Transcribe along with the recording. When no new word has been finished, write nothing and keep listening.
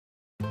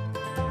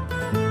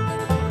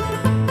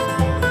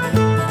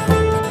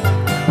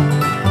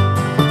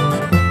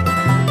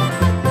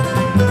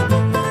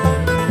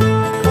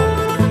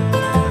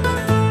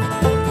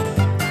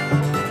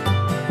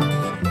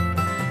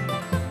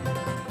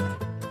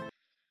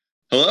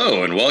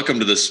Hello, and welcome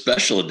to the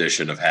special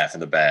edition of Half in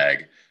the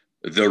Bag,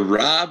 the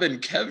Rob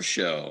and Kev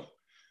Show.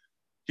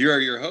 Here are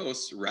your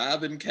hosts,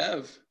 Rob and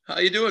Kev. How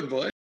you doing,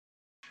 boy?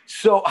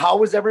 So, how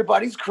was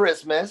everybody's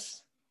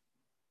Christmas?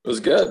 It was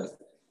good.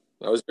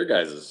 How was your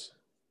guys's?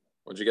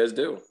 What'd you guys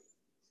do?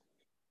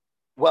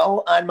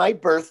 Well, on my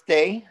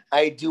birthday,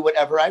 I do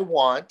whatever I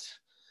want.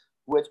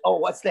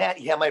 What's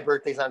that? Yeah, my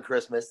birthday's on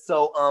Christmas.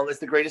 So, it's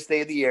the greatest day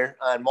of the year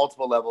on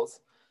multiple levels.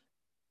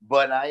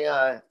 But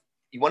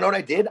you want to know what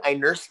I did? I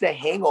nursed a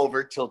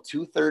hangover till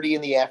 2:30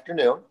 in the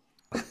afternoon.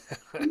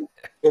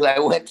 Because I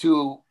went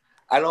to,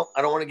 I don't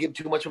want to give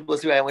too much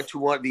publicity. I went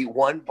to the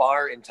one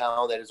bar in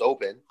town that is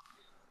open.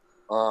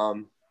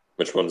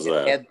 Which one's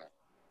that? Had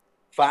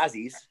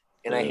Fozzie's,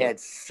 and I had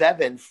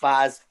 7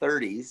 Foz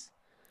 30s.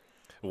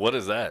 What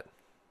is that?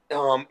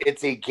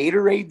 It's a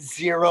Gatorade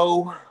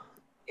Zero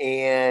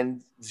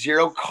and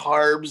zero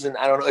carbs, and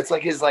I don't know. It's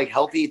like his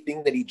healthy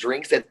thing that he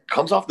drinks that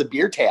comes off the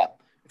beer tap.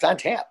 It's on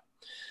tap.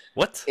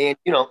 What? And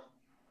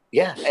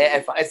yeah,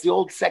 it's the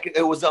old second.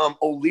 It was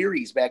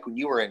O'Leary's back when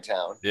you were in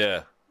town.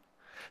 Yeah.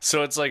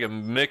 So it's like a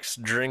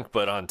mixed drink,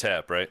 but on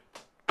tap, right?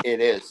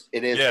 It is.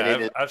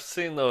 Yeah, I've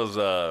seen those.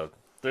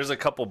 There's a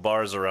couple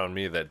bars around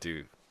me that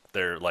do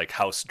their like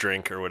house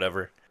drink or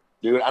whatever.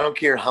 Dude, I don't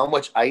care how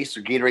much ice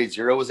or Gatorade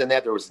Zero was in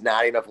that. There was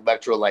not enough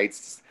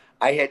electrolytes.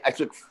 I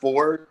took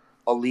 4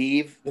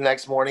 Aleve the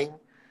next morning,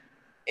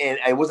 and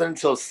it wasn't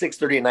until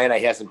 6:30 at night I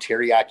had some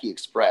Teriyaki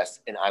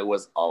Express, and I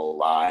was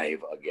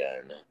alive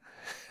again.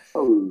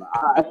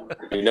 Alive.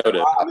 You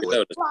noticed.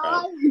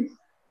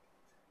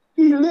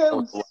 He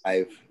lives.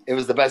 Alive. It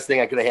was the best thing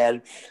I could have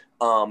had.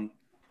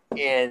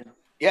 And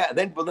yeah,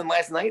 then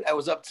last night I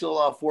was up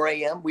till 4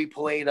 a.m. We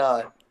played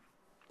a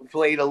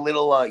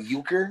little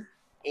euchre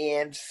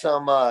and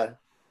some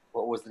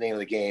what was the name of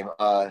the game?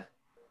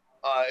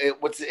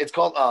 It's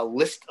called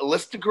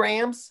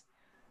listograms,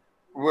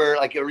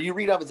 where you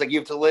read up, it's like you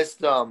have to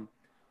list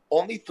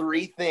only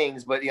 3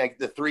 things, but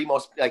the 3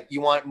 most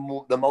you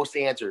want the most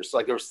answers.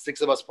 So there were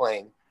 6 of us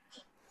playing.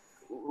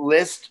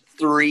 List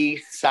 3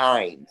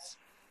 signs.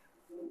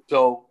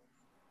 So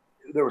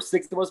there were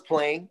 6 of us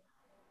playing.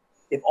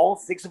 If all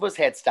 6 of us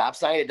had stop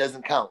sign, it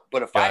doesn't count.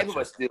 But if 5 of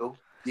us do,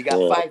 you got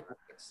 5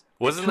 points.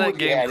 Wasn't that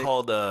game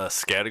called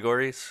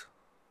Scattergories?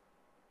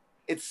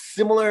 It's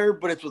similar,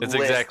 but it's lists.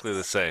 Exactly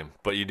the same,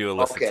 but you do a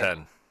list of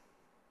 10.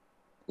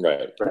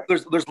 Right.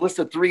 There's list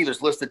of 3,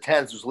 there's list of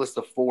 10s, there's list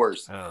of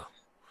 4s. Oh.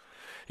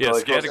 Yeah,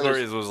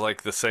 Scattergories was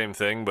like the same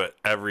thing, but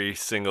every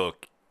single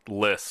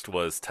list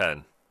was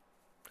 10,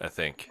 I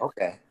think.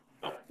 Okay.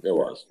 It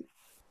was.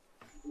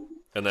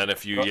 And then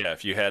if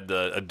you had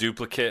a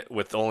duplicate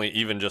with only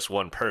even just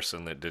one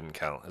person, that didn't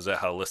count. Is that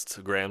how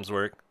listograms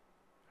work?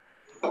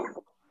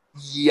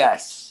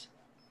 Yes.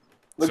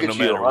 Look at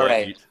you. All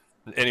right.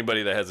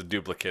 Anybody that has a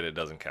duplicate, it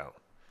doesn't count.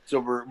 So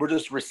we're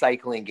just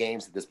recycling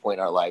games at this point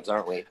in our lives,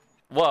 aren't we?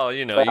 Well,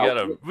 you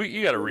gotta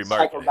remarket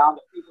Cycle it. down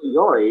to people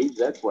your age.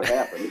 That's what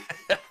happened.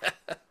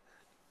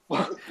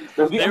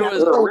 There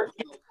was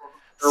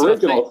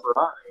original for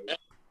our age.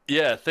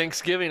 Yeah,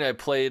 Thanksgiving I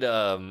played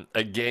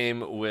a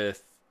game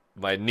with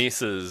my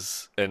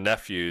nieces and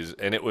nephews,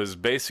 and it was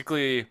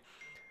basically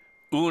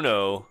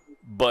Uno,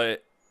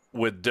 but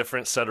with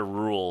different set of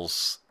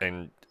rules,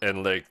 and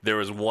there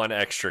was one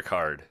extra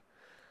card.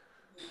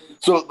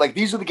 So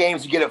these are the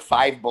games you get at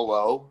Five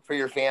Below for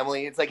your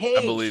family. It's like, hey,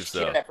 I believe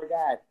so. I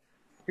forgot.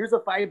 Here's a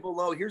Five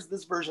Below. Here's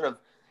this version of.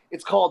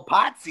 It's called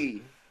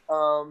Potsy.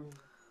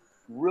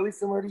 Really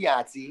similar to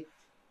Yahtzee.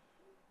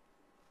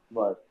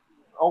 But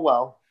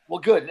well,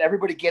 good. Did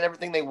everybody get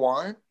everything they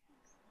want?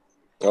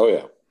 Oh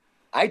yeah.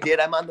 I did.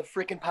 I'm on the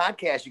freaking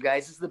podcast, you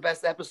guys. This is the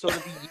best episode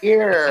of the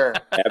year.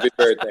 Happy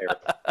birthday.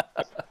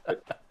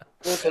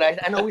 Listen,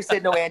 I know we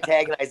said no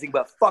antagonizing,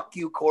 but fuck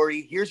you,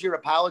 Corey. Here's your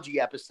apology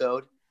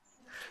episode.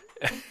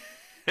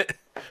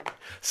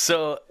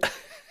 So,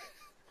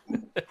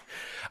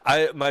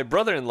 my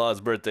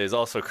brother-in-law's birthday is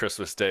also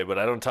Christmas Day, but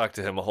I don't talk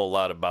to him a whole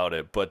lot about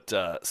it. But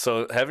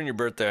so having your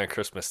birthday on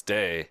Christmas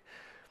Day,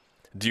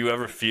 do you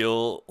ever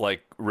feel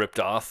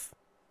ripped off?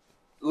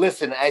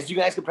 Listen, as you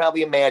guys could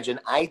probably imagine,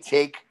 I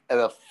take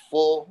a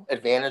full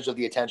advantage of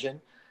the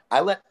attention. I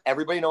let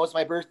everybody know it's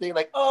my birthday.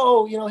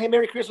 Hey,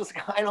 Merry Christmas.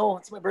 I know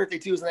it's my birthday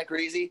too. Isn't that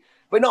crazy?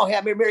 But no,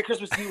 hey, Merry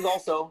Christmas to you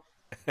also.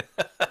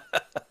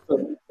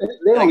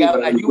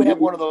 I do have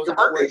one of those. I'm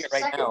wearing it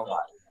right now.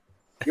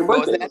 Your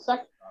birthday was the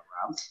second thought,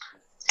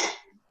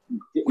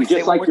 Rob.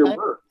 Just like your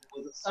birth, it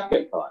was the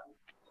second thought.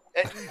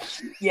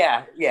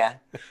 Yeah.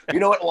 You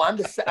know what? Well, I'm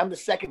the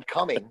second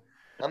coming.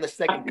 I'm the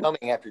second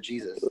coming after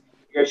Jesus.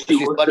 Yeah,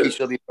 she's lucky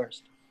she'll be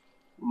first.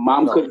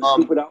 Mom couldn't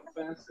scoop it out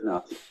fast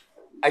enough.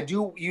 I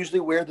do usually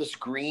wear this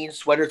green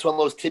sweater. It's one of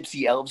those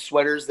Tipsy Elves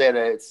sweaters that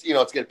it's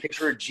got a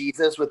picture of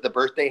Jesus with the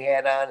birthday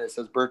hat on. And it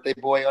says birthday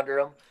boy under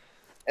him.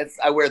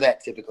 I wear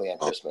that typically on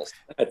Christmas.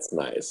 That's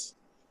nice.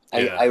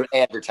 I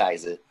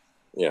advertise it.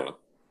 Yeah.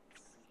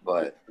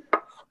 But,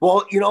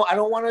 well, I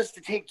don't want us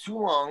to take too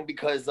long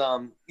because,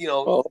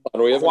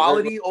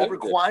 quality over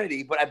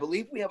quantity. But I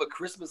believe we have a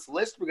Christmas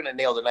list we're going to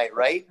nail tonight,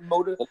 right?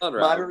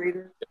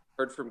 Moderator?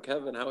 heard from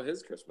Kevin how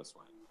his Christmas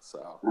went.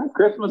 So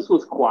Christmas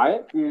was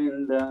quiet,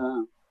 and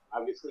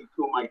obviously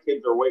 2 of my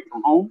kids are away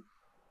from home.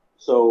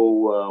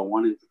 So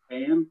one in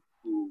Japan,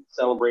 who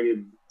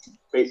celebrated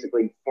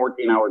basically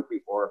 14 hours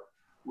before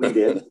we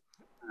did.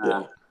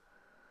 Yeah.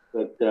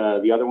 But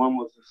the other one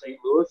was in St.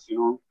 Louis.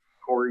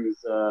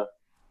 Corey's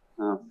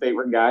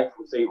favorite guy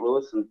from St.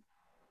 Louis and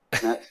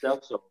that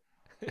stuff. So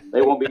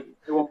they won't be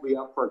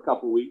up for a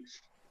couple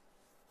weeks.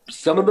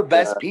 Some of the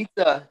best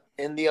pizza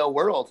in the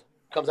world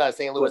comes out of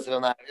St. Louis, if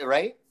I'm not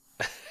right.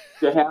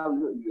 Yeah,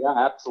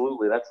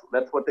 absolutely. That's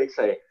what they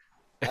say.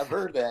 I've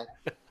heard that.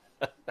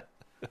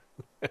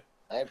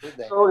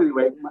 So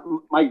anyway,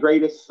 my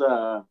greatest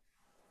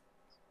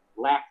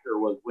laughter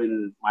was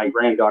when my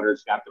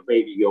granddaughters got the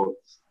baby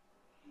Yodas.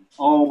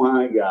 Oh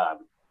my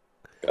God!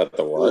 Got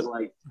the what?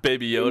 Like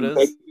Baby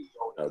Yodas.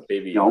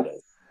 Baby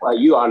Yodas. Well,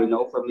 you ought to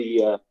know from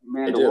the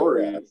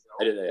Mandalorian.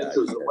 I did. This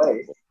is the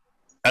way.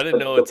 I didn't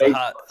know it's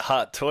a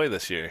hot toy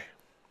this year.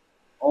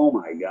 Oh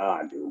my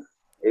God, dude!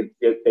 They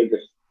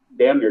just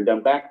damn near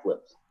done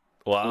backflips.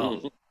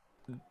 Wow.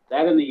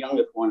 That and the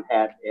youngest one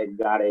had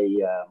got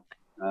a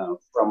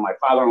from my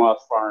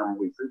father-in-law's farm.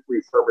 We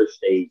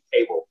refurbished a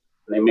table,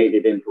 and they made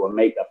it into a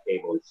makeup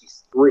table, and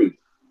she's 3.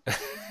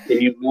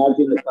 Can you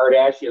imagine the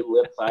Kardashian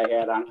lips I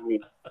had on? I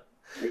mean,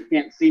 you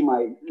can't see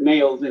my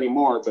nails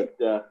anymore, but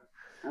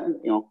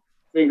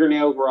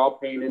fingernails were all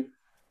painted.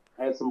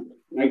 I had some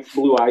nice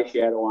blue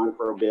eyeshadow on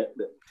for a bit.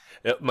 But,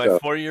 yep, my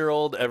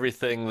 4-year-old,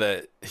 everything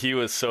that he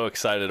was so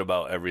excited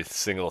about, every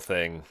single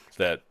thing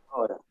that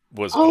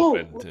was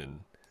opened and.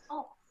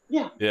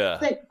 Yeah.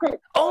 Great.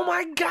 Oh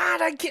my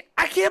God! I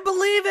can't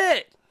believe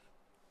it.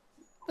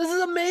 This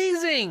is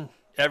amazing.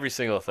 Every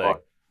single thing.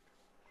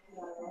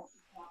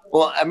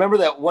 Well, I remember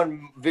that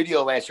one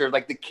video last year,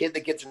 like the kid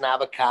that gets an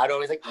avocado.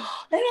 And he's like,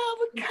 oh, an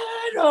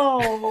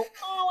avocado.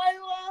 Oh, I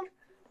love.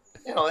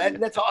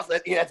 That's awesome.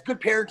 That's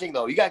good parenting,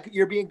 though.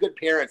 You're being good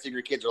parents if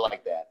your kids are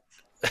like that.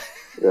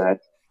 Yeah.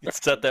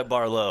 Set that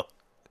bar low.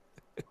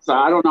 So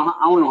I don't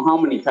know how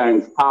many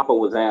times Papa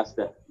was asked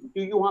that.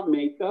 Do you want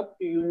makeup?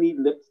 Do you need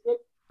lipstick?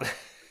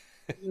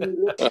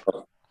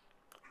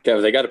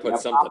 Kevin, they got to put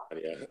something on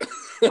you.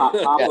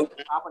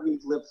 Papa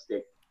needs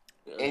lipstick.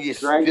 And you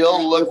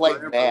still look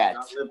like that.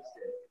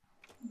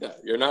 Yeah,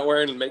 you're not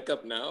wearing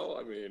makeup now?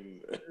 I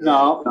mean...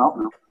 No.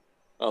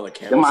 On the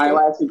camera. My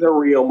eyelashes are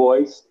real,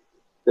 boys.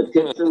 The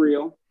tips are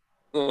real.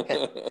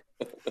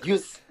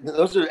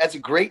 That's a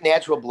great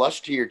natural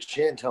blush to your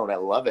chin tone. I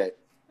love it.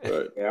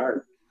 Right. They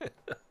are.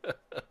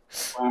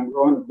 I'm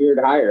growing the beard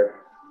higher.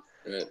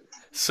 Right.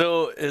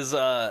 So is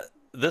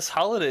this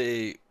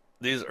holiday,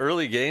 these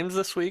early games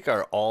this week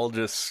are all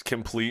just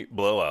complete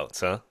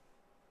blowouts, huh?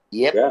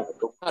 Yep. Yeah.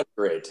 Not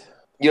great.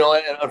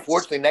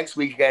 Unfortunately, next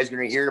week you guys are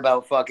going to hear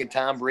about fucking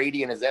Tom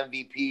Brady and his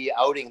MVP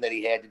outing that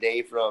he had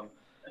today from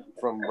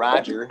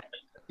Roger.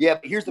 Yeah,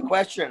 but here's the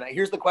question.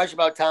 Here's the question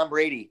about Tom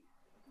Brady.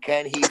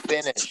 Can he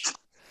finish?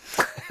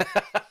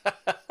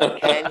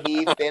 Can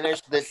he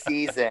finish the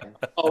season?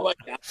 Oh my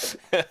God.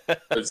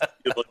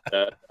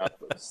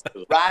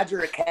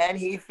 Roger, can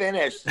he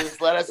finish?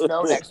 Just let us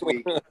know next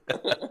week.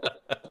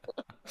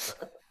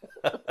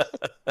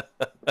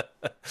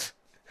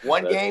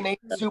 One game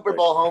ain't the Super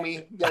Bowl,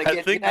 homie.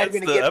 I think that's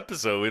the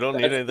episode. We don't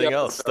need anything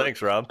else.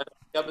 Thanks, Rob.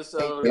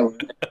 Episode.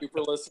 Thank you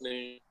for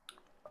listening.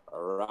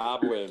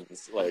 Rob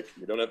wins. Like,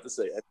 you don't have to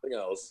say anything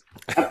else.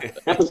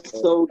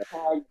 Episode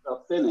tagged the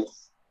finish.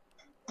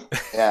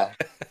 Yeah.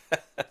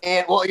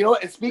 And, well, you know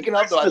what? And speaking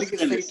of, though, I think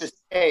it's safe to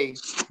say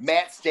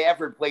Matt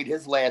Stafford played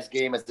his last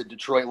game as the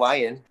Detroit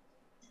Lion.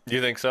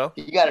 You think so?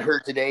 He got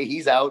hurt today.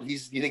 He's out. You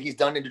think he's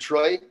done in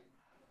Detroit?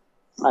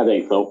 I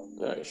think so.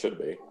 Yeah, he should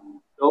be.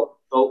 So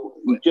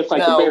just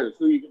like the Bears.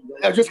 Who you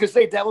I was just going to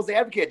say, devil's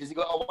advocate. Does he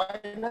go, oh,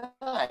 why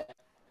not?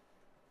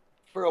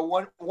 For a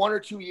one or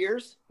 2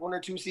 years? 1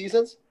 or 2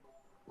 seasons?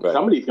 Right.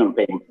 Somebody's going to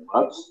pay him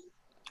bucks.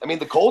 I mean,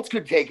 the Colts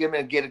could take him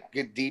and get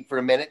deep for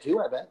a minute,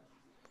 too, I bet.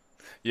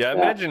 Yeah, I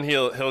imagine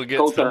he'll get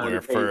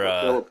somewhere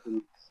for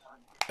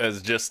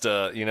as just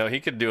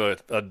he could do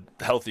a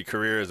healthy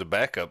career as a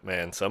backup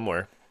man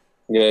somewhere.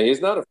 Yeah,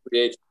 he's not a free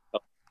agent.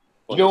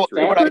 You know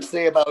what I'd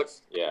say about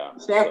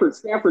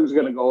Stafford's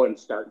going to go and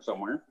start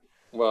somewhere.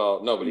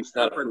 Well, no, but he's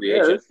not a free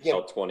agent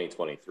until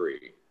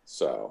 2023.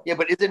 So yeah,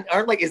 but isn't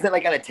that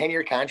like on a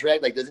 10-year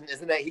contract? Like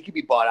isn't that he could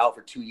be bought out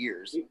for 2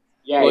 years?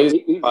 Yeah, well, he's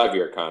a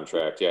 5-year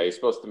contract. Yeah, he's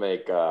supposed to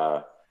make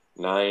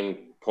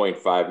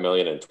 $9.5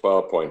 million and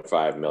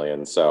 $12.5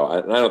 million. So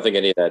I don't think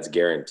any of that's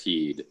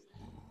guaranteed.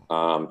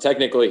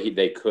 Technically,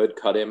 they could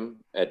cut him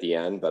at the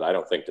end, but I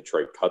don't think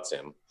Detroit cuts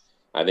him.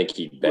 I think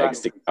he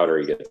begs to get out or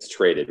he gets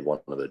traded, one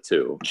of the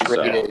two.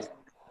 Traded.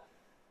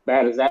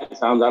 Bad as that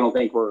sounds, I don't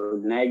think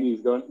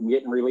Nagy's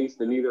getting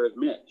released, and neither is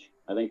Mitch.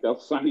 I think they'll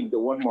sign him to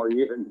 1 more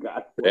year and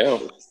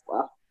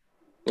wow.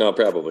 No,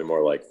 probably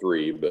more like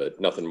 3, but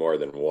nothing more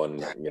than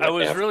 1. I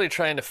was really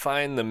trying to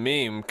find the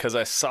meme because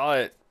I saw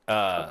it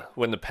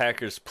when the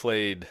Packers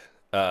played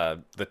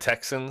the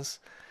Texans,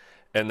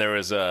 and there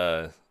was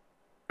when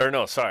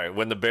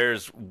the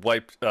Bears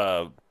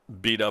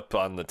beat up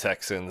on the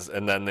Texans,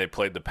 and then they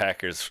played the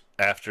Packers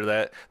after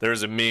that. There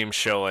was a meme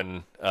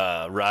showing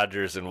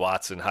Rodgers and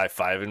Watson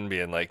high-fiving,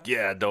 being like,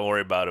 yeah, don't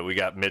worry about it. We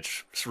got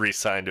Mitch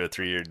re-signed to a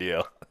 3-year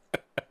deal.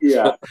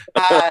 Yeah.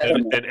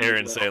 And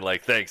Aaron saying,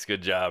 like, thanks,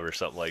 good job, or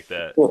something like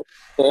that.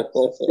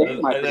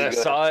 That's my And then I good.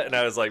 saw it, and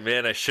I was like,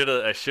 man, I should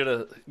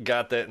have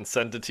got that and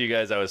sent it to you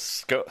guys. I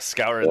was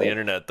scouring the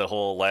internet the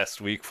whole last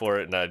week for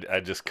it, and I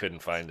just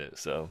couldn't find it.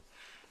 So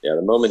Yeah,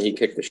 the moment he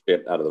kicked the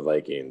shit out of the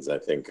Vikings, I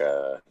think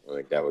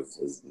that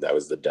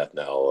was the death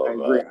knell I of.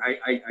 agree.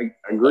 I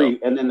agree.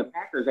 And then the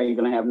Packers ain't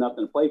going to have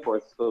nothing to play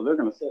for, so they're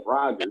going to sit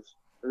Rodgers.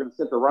 They're going to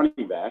sit the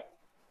running back.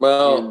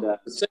 Well, And,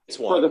 the Saints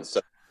won, so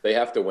they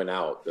have to win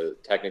out.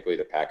 Technically,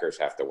 the Packers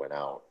have to win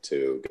out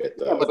to get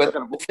the. Yeah, But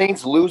the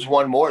Saints lose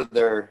one more.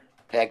 Their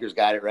Packers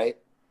got it right.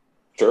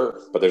 Sure,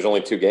 but there's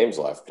only 2 games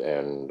left,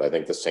 and I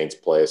think the Saints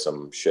play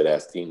some shit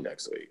ass team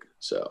next week.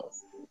 So.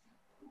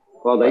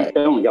 Well, they Right.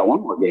 only got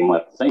one more game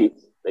left. The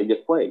Saints. They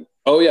just played.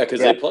 Oh yeah, because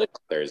Yeah. they play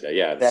Thursday.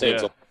 Yeah, the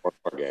Saints Yeah. only have 1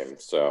 more game.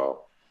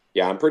 So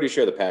yeah, I'm pretty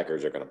sure the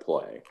Packers are going to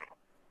play.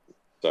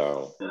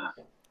 So Yeah.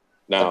 The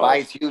now bye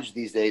is huge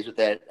these days with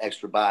that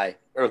extra bye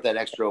or with that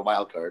extra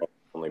wild card.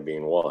 only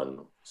being 1.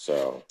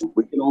 So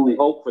We can only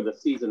hope for the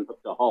season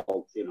to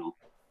halt. You know,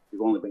 we've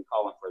only been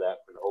calling for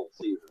that for the whole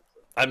season. So.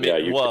 I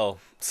mean, Yeah, well,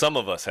 some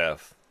of us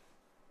have.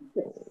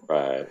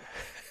 right,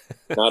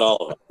 not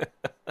all of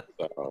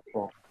them.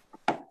 So.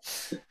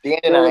 Dan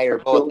and I are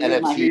both Go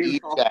get my NFC hands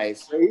East off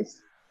guys. the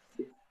face.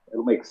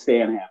 It'll make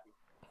Stan happy.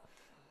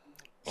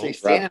 See,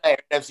 Stan and I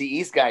are NFC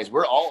East guys.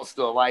 We're all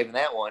still alive in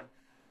that one.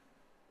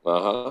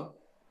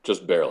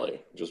 Just barely.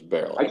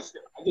 I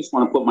just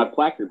want to put my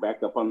placard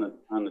back up on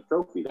the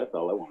trophy. That's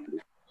all I want to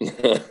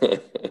do.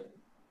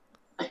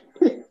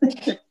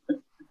 You're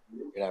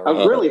not I wrong.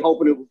 was really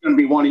hoping it was going to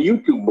be one of you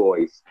two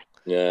boys.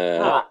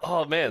 Yeah.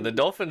 Oh, man, the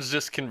Dolphins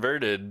just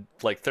converted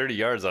like 30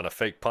 yards on a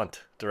fake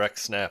punt, direct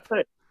snap.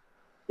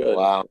 Good.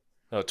 Wow.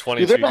 Oh, Dude,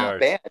 22 they're not yards.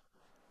 bad.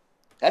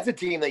 That's a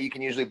team that you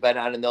can usually bet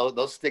on, and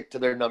they'll stick to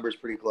their numbers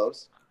pretty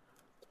close.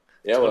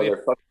 Yeah, well, 20. they're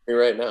fucking me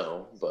right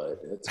now,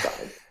 but it's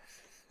fine.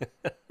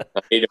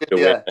 I need him to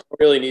Yeah. win. I don't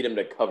really need him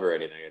to cover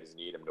anything. I just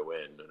need him to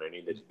win, and I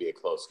need it to be a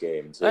close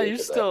game. Too, Hey, you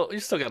 'cause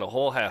still got a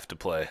whole half to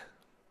play.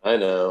 I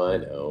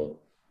know.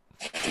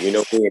 You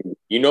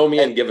know me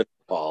and giving up,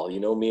 Paul. You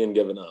know me and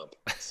giving up.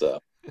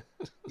 So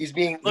He's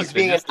being Look, he's they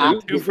being an just did 2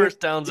 optimist. first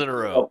downs in a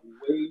row.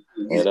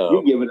 I know.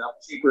 You give it up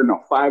cheaper than a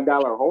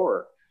 $5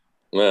 horror.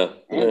 yeah,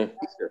 And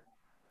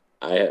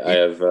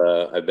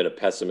I've been a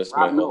pessimist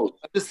my Rob whole knows.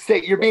 Just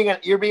say you're being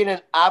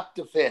an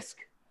optifisk.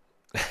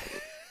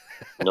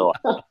 no.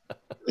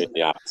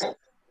 Yeah, That's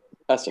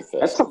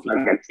pacifist. something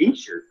like a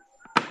T-shirt.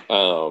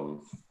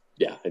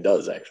 Yeah, it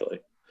does actually.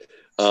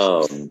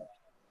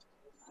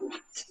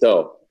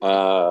 So,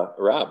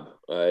 Rob,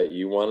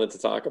 you wanted to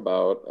talk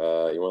about,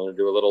 you wanted to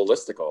do a little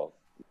listicle.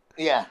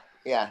 Yeah.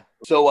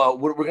 So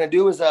what we're gonna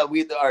do is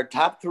our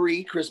top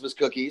 3 Christmas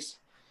cookies,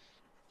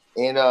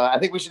 and I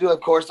think we should do,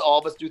 of course, all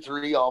of us do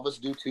 3, all of us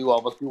do 2, all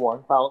of us do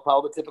 1.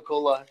 Follow the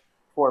typical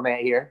format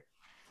here.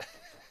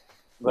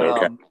 But,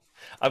 Okay.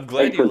 I'm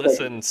glad Thanks you for taking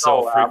listen the so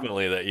call, Rob.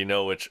 frequently that you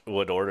know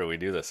what order we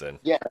do this in.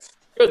 yes. It's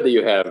good that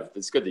you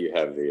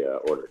have the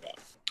order down.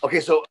 Okay,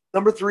 so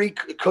number 3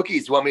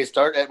 cookies. You want me to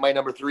start at my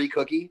number 3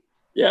 cookie?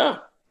 Yeah.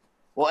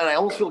 Well, and I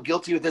almost feel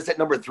guilty with this at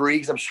number 3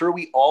 because I'm sure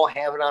we all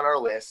have it on our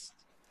list.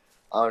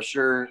 I'm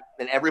sure,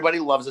 and everybody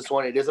loves this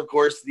one. It is, of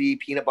course, the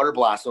peanut butter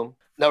blossom.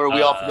 Now, are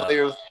we all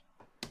familiar with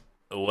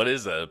What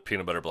is a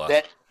peanut butter blossom?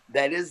 that?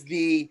 That is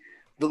the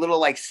little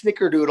like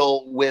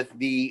snickerdoodle with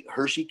the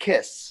Hershey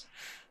Kiss.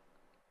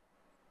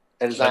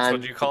 That is That's on.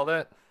 what you call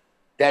that?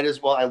 That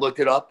is, well, I looked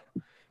it up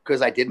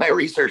because I did my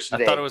research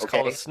today. I thought it was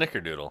called a okay?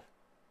 snickerdoodle.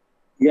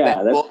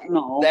 Yeah, Well,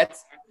 no.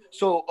 That's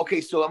so okay.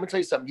 So I'm gonna tell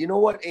you something. You know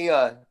what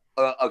a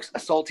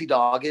salty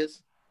dog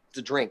is? It's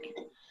a drink.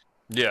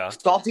 Yeah,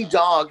 Salty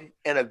dog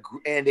and a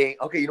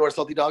okay. You know what a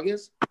salty dog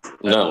is? I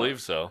No. believe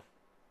so.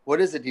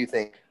 What is it? Do you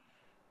think?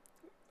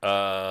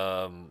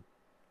 Um,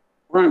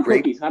 We're on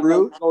cookies. How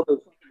grapefruit. about go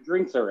to fucking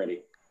drinks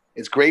already?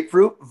 It's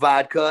grapefruit,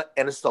 vodka,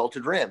 and a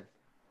salted rim.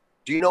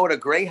 Do you know what a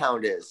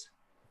Greyhound is?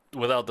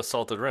 without the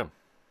salted rim.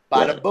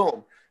 Bada Yeah.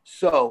 boom.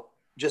 So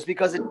just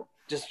because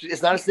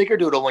it's not a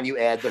snickerdoodle when you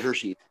add the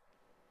Hershey,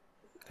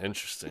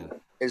 Interesting.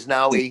 is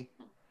now a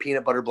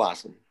peanut butter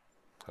blossom.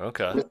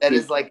 Okay. That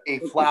is like a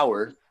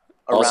flower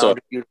around Also- a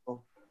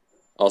beautiful.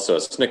 Also, a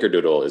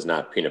snickerdoodle is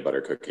not peanut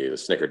butter cookie. The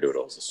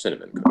snickerdoodle is a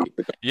cinnamon cookie.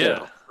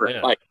 Yeah.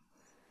 Yeah. By,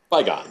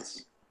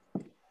 bygones.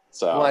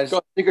 So, Well,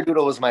 go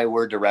snickerdoodle was my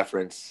word to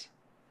reference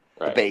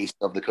the right. base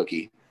of the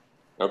cookie.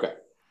 Okay.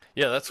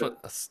 Yeah, that's what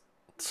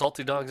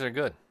salty dogs are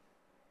good.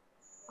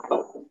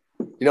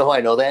 You know how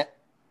I know that?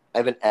 I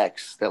have an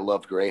ex that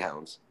loved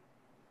Greyhounds.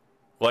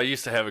 Well, I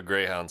used to have a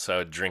Greyhound, so I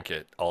would drink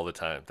it all the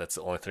time. That's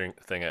the only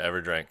thing I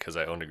ever drank because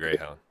I owned a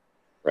Greyhound.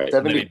 Right.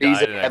 7 then he degrees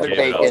died of and I Kevin gave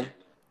it up. Bacon.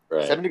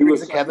 Right. 7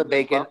 degrees of Kevin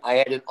Bacon. I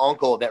had an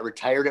uncle that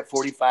retired at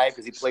 45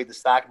 because he played the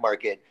stock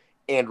market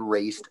and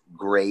raced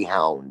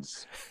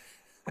Greyhounds.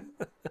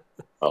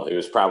 Well, he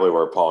was probably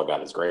where Paul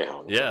got his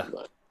Greyhound. Yeah. From,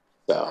 but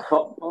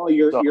So Paul,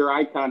 your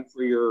icon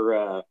for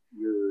your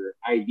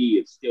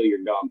ID is still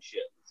your dog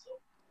shit. So.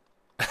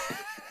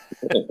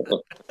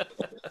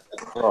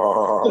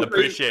 Oh.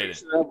 Appreciate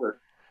it. Ever.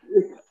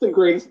 It's the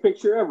greatest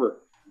picture ever.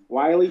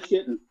 Wiley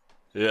shitting.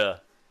 Yeah.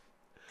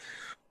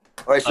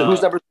 All right, so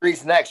who's number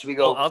 3's next? Should we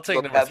go? Well, I'll take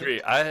go number Kevin?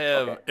 3. I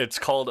have. Okay. It's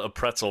called a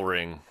pretzel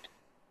ring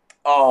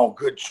Oh,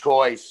 good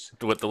choice.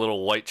 with the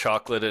little white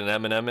chocolate and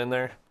M&M in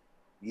there.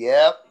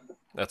 Yep.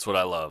 That's what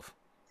I love.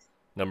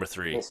 Number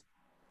 3.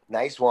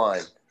 Nice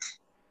one.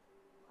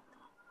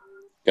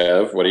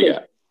 Kev, what do you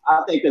got?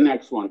 I'll take the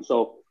next one.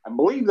 So I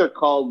believe they're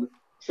called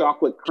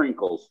chocolate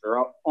crinkles. They're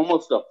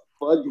almost a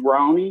fudge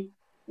brownie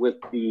with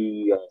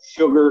the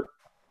sugar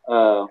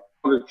over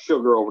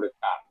the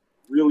top.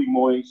 Really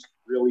moist,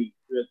 really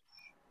rich.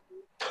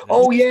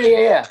 Oh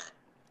yeah.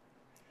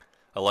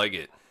 I like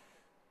it.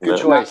 Good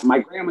choice. My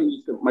grandma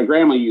used to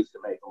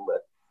make them,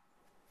 but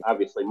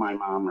obviously my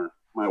mom or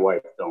my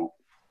wife don't.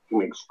 She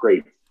makes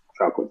great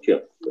chocolate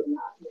chips.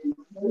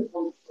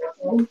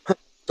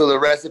 So the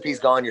recipe's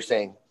gone, you're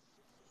saying?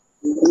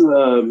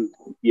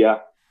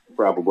 Yeah,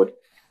 probably.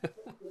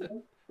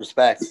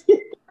 Respect.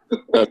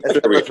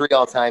 That's number 3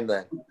 all time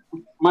then.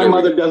 My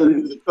mother doesn't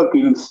do the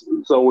cooking,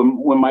 so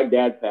when my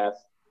dad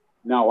passed,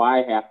 now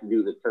I have to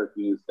do the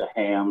turkeys, the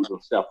hams,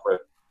 and stuff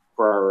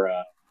for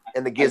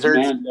And the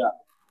gizzards?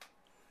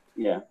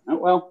 Yeah.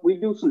 Well, we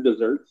do some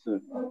desserts.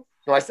 No,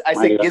 I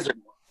said gizzards.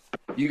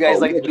 You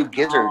guys like to do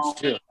gizzards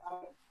too.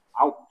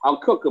 I'll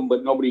cook them,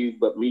 but nobody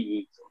but me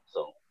eats them.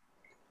 So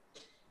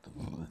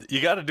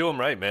You got to do them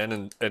right,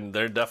 man, and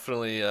they're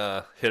definitely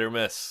hit or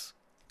miss.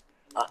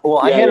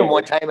 I had them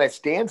one time at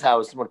Stan's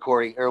house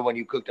when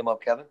you cooked them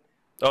up, Kevin.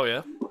 Oh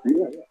yeah.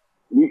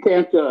 You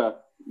can't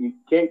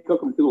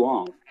cook them too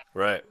long.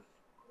 Right.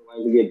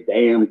 Otherwise they get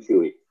damn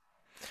chewy.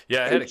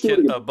 Yeah, I had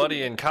a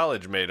buddy in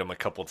college made them a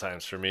couple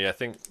times for me. I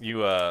think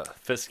you,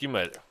 Fisk, you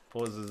might.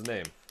 What was his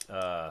name?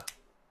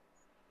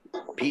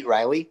 Pete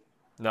Riley?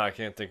 No, I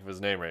can't think of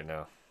his name right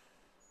now.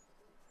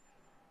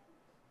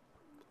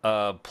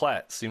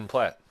 Stephen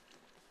Platt.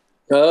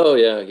 Oh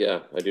yeah,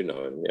 I do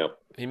know him. Yeah.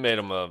 He made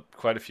them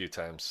quite a few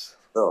times.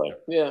 Really?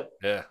 Yeah.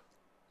 Yeah.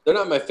 They're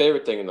not my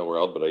favorite thing in the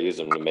world, but I use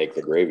them to make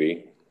the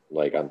gravy,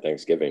 like on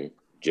Thanksgiving.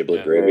 Giblet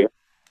Yeah. gravy.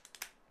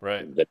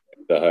 Right.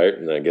 The heart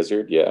and the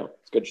gizzard. Yeah,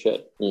 it's good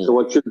shit. So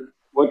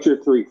what's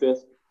your 3,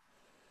 Fist?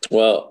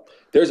 Well,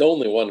 there's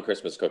only one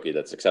Christmas cookie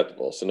that's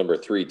acceptable. So number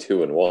 3,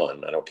 2, and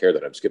 1, I don't care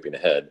that I'm skipping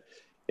ahead,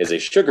 is a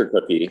sugar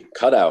cookie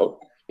cut out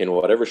in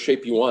whatever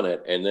shape you want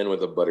it, and then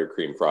with a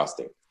buttercream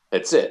frosting.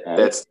 That's it.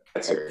 That's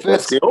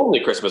the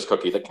only Christmas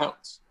cookie that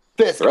counts.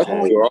 Fisk. The rest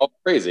of you are all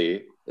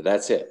crazy.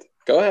 That's it.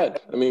 Go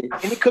ahead. I mean,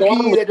 Any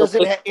cookie that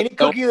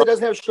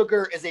doesn't have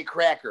sugar is a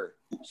cracker.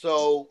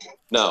 So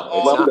no,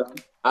 it's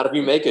not. Not if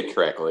you make it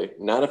correctly.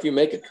 Not if you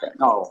make it correctly.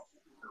 No,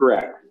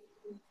 correct.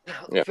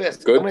 Yeah.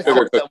 Fisk, Good I'm going to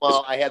sugar say that cookies.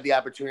 while I have the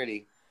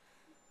opportunity.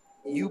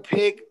 You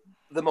pick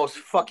the most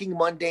fucking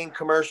mundane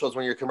commercials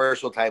when your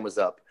commercial time was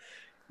up.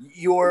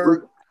 You I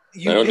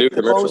don't do pick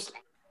the commercials.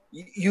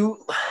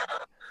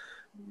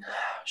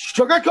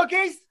 Sugar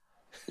cookies?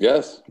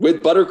 Yes,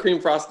 with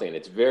buttercream frosting.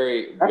 It's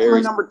very, That's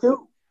very my number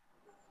 2.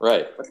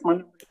 right. That's my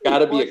number 2. Got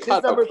to be Well, a it's cut.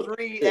 his number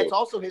 3. That's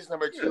also his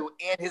number 2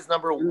 and his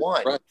number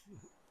 1. Right.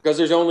 Because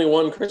there's only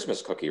one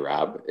Christmas cookie,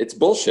 Rob. It's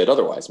bullshit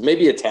otherwise.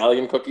 Maybe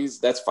Italian cookies,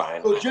 that's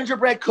fine. So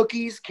gingerbread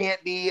cookies can't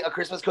be a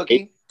Christmas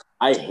cookie?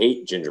 I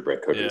hate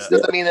gingerbread cookies. Yeah.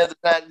 Doesn't mean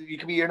that you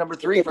can be your number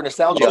 3 for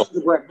nostalgia.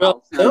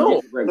 Well,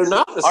 no, they're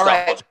not nostalgic. All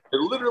right. I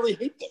literally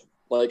hate them.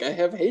 Like, I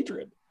have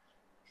hatred.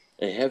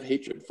 I have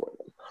hatred for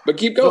them. But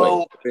keep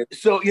going.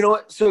 So you know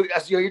what? So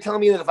you're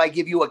telling me that if I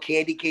give you a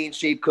candy cane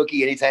shaped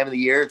cookie any time of the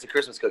year, it's a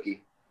Christmas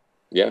cookie?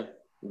 Yeah,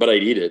 but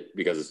I'd eat it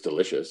because it's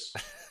delicious.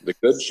 The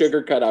good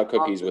sugar cutout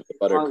cookies with the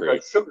buttercream,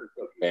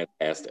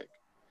 fantastic.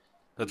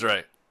 That's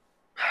right.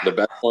 The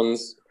best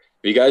ones.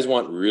 If you guys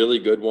want really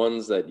good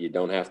ones that you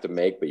don't have to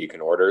make, but you can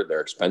order, they're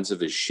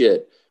expensive as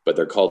shit, but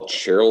they're called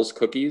Cheryl's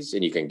cookies,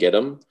 and you can get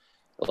them.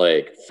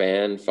 Like,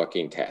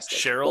 fan-fucking-tastic.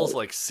 Cheryl's,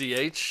 like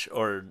CH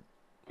or?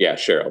 Yeah,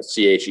 Cheryl.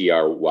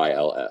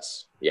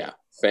 Cheryls. Yeah,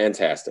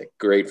 fantastic.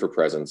 Great for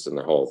presents and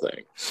the whole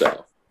thing.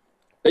 So,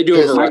 they do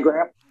it.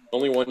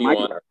 Only one you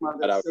want. My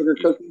sugar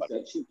cookies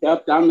that she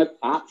kept on the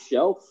top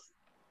shelf.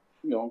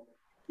 You know,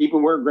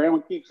 people where grandma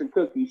keeps her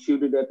cookies,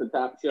 shoot it at the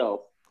top shelf.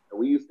 And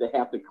we used to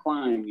have to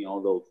climb,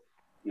 those,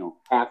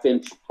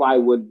 half-inch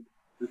plywood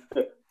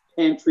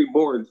pantry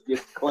boards,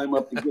 just climb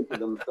up to get to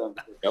them.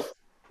 Yep.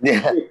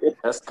 Yeah.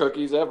 Best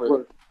cookies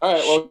ever. All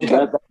right, well,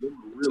 that's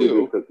really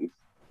good cookies.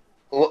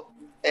 Well,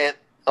 so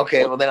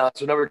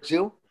number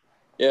 2?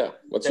 Yeah.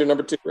 What's your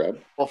number 2, Rob?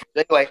 Well,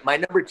 anyway, my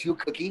number 2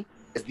 cookie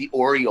is the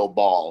Oreo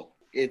ball.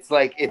 It's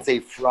a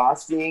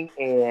frosting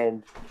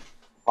and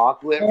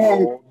chocolate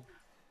rolled.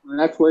 And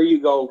that's where you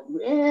go,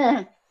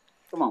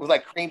 come on. With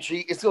like cream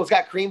cheese. It's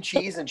got cream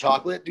cheese and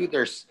chocolate. Dude,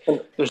 they're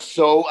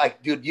so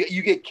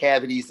you get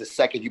cavities the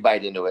second you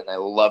bite into it, and I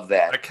love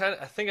that.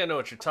 I think I know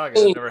what you're talking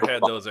about. I've never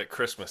had those at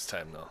Christmas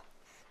time though.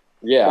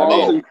 Yeah,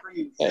 Balls and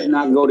cream should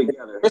not go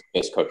together.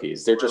 Christmas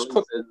cookies. They're just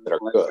cookies that are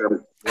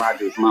good.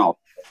 Roger's mouth.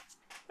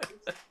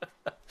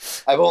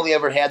 I've only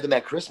ever had them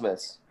at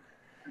Christmas.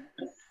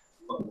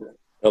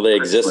 Well, they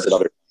exist at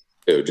other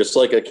too, just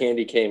like a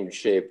candy cane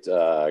shaped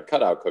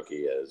cutout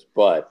cookie is.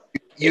 But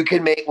You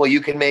can make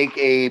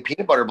a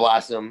peanut butter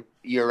blossom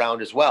year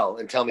round as well,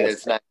 and tell me that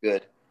it's not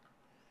good.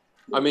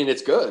 I mean,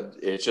 it's good.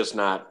 It's just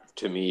not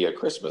to me a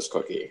Christmas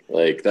cookie.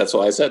 Like that's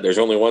why I said there's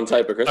only one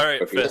type of Christmas All right,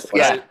 cookie. Fist.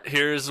 Yeah.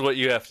 Here's what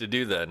you have to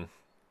do then.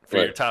 For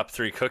your Right. top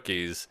 3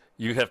 cookies,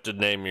 you have to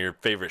name your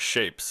favorite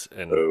shapes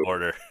in Oh.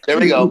 order. There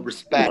we go.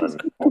 Respect.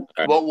 All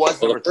right. What was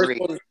Well, number the first 3?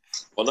 one,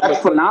 well, That's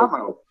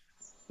phenomenal.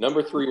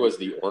 number 3 was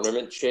the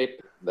ornament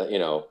shape. That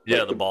Yeah,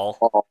 like the ball.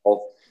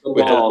 ball. The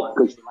With ball,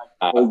 because you like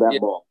to hold that yeah.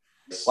 ball.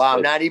 Wow,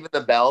 not even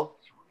the bell.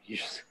 You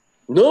just-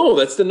 No,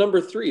 that's the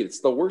number 3. It's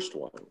the worst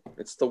one.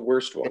 It's the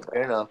worst one.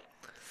 Fair enough.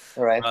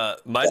 All right.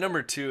 My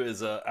number 2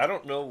 is I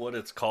don't know what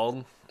it's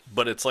called,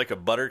 but it's like a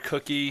butter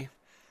cookie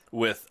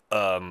with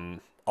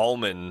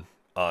almond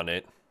on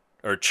it,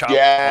 or chopped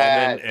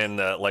Yes. almond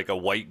and like a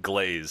white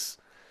glaze.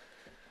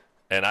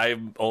 And I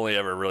only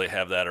ever really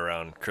have that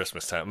around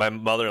Christmas time. My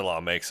mother-in-law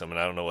makes them, and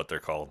I don't know what they're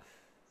called.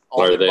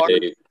 Are Almond butter?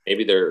 they?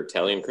 Maybe they're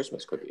Italian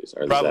Christmas cookies.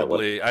 Or is that what-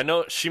 Probably. I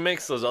know she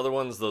makes those other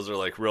ones. Those are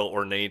like real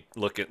ornate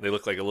looking. They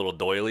look like a little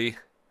doily.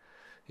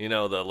 You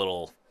know, the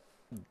little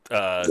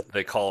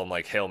they call them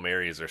like Hail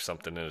Marys or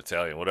something in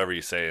Italian. Whatever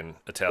you say in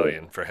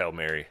Italian for Hail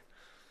Mary.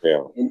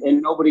 Yeah.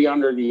 And nobody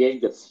under the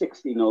age of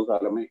 60 knows how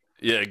to make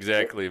it. Yeah,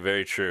 exactly.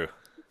 Very true.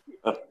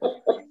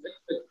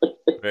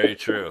 Very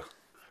true.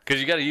 Because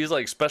you got to use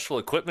like special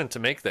equipment to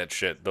make that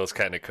shit. Those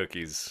kind of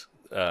cookies.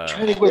 I'm trying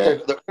to think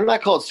what they're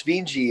not called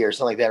Sfingi or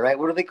something like that, right?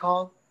 What are they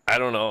called? I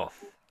don't know.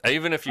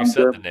 Even if you I'm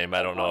said sure. the name,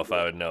 I don't know if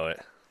I would know it.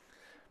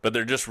 But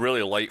they're just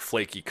really light,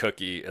 flaky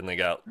cookie, and they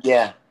got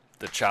Yeah.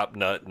 the chopped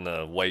nut and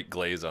the white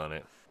glaze on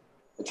it.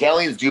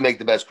 Italians do make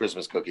the best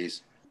Christmas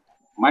cookies.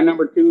 My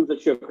number 2 is a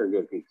sugar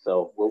cookie,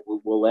 so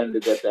we'll end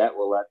it at that.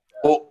 We'll let.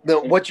 Well, no,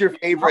 what's your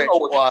favorite?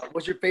 Oh,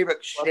 What's your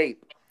favorite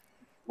shape?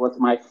 What's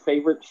my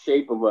favorite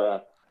shape of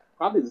a?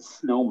 Probably the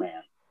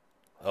snowman.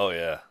 Oh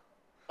yeah.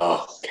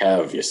 Oh,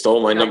 Kev, you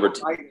stole my number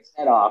 2. Right his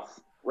head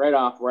off, right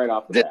off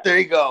the bat. There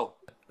you go.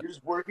 You're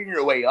just working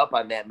your way up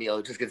on that meal.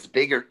 It just gets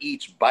bigger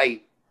each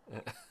bite.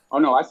 Oh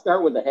no, I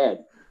start with the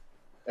head.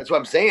 That's what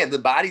I'm saying. The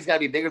body's got to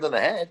be bigger than the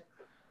head.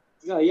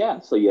 Yeah.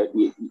 So you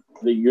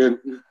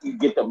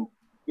get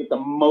the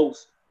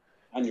most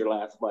on your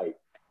last bite.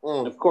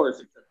 And of course,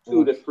 it's a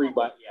 2 to 3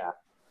 bite. Yeah.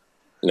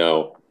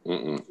 No.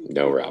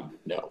 No, Rob.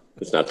 No.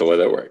 It's not the way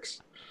that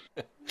works.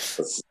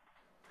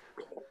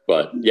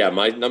 But yeah,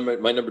 my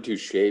number 2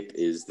 shape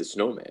is the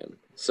snowman.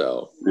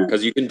 So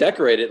because you can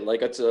decorate it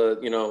like it's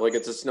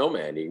a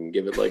snowman. You can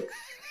give it like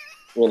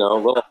a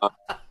little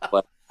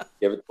like,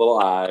 give it little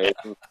eyes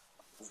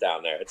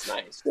down there. It's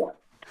nice. Yeah.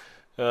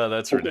 Oh,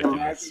 that's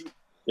ridiculous.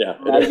 Yeah.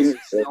 Imagine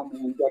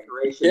snowman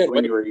decorations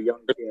when you were a young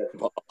kid.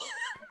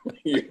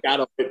 You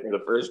gotta wait for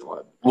the first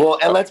one. Well,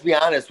 and let's be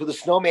honest, with a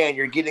snowman,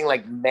 you're getting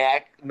like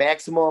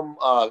maximum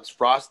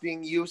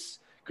frosting use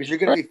because you're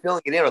going to be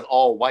filling it in with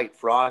all white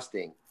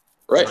frosting.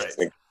 Right.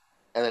 Right.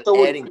 And then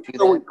So adding to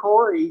so that. would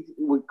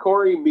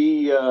Corey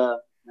be?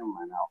 Never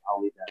mind.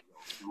 I'll leave that go.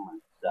 Never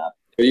mind. Stop.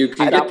 But you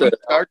can I get thought we the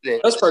started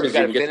it. best part is you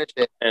got can to get finish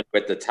it. and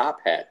with the top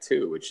hat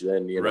too, which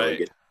then you Right.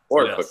 get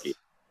more Yes. cookie.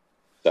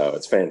 So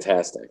it's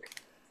fantastic.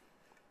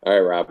 All right,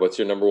 Rob, what's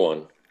your number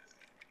 1?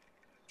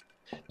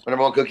 My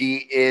number 1 cookie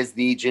is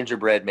the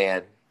gingerbread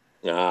man.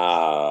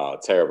 Ah,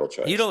 terrible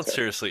choice. You don't Terrible.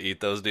 seriously eat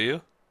those, do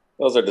you?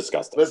 Those are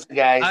disgusting. Listen,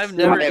 guys. I've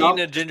never I eaten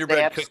a gingerbread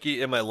snaps.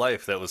 cookie in my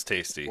life that was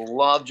tasty.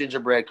 Love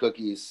gingerbread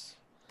cookies.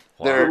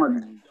 Wow. They're- From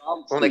a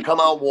dog When they food. come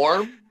out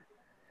warm,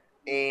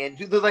 and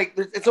they're like,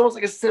 it's almost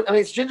like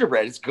it's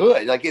gingerbread. It's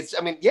good. Like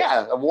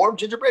a warm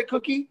gingerbread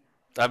cookie.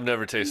 I've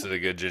never tasted a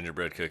good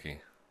gingerbread cookie.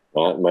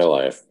 Not in my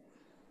life.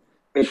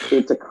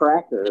 It's a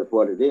cracker, is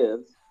what it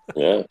is.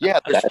 Yeah. Yeah,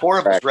 there's That's 4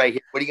 of us correct. right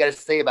here. What do you got to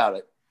say about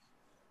it?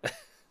 The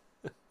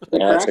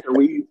Yeah, it's- cracker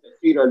we used to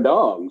feed our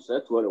dogs.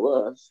 That's what it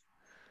was.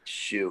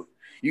 Shoot,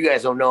 you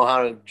guys don't know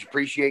how to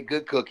appreciate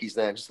good cookies.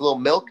 Then just a little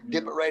milk,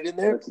 dip it right in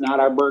there. It's not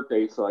our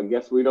birthday, so I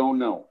guess we don't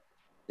know.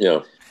 Yeah.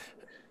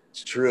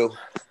 It's true.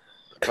 I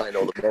probably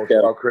know the most Yeah.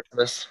 about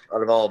Christmas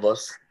out of all of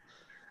us.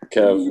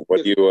 Kev,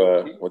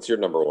 what's your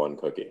number 1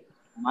 cookie?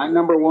 My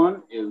number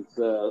 1 is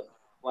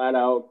flat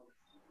out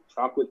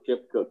chocolate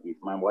chip cookies.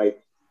 My wife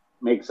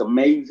makes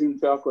amazing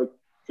chocolate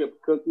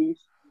chip cookies.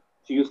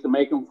 She used to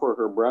make them for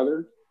her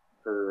brother,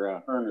 her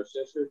and her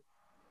sister.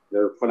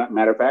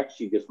 Matter of fact,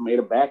 she just made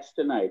a batch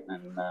tonight,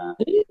 and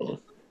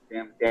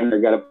damn near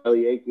got a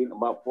bellyache eating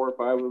about 4 or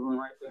 5 of them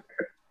right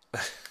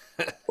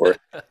there.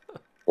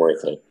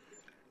 Worth it.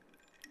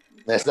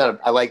 That's not.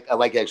 I like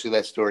actually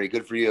that story.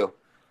 Good for you.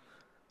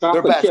 They're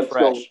Chocolate best chips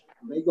fresh.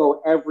 they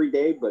go every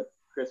day, but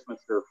Christmas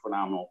they're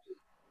phenomenal.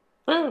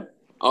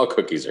 All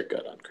cookies are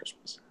good on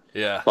Christmas.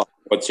 Yeah.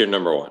 What's your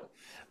number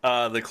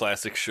 1? The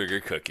classic sugar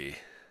cookie.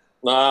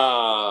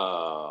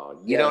 Oh,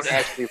 You don't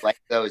actually like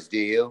those, do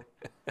you?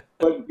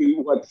 But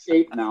what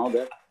shape now?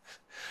 That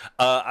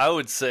I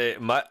would say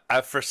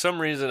for some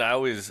reason I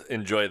always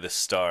enjoy the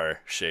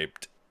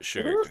star-shaped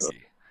sugar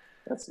cookie.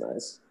 That's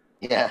nice.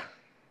 Yeah.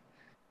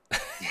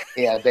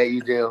 Yeah, I bet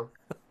you do.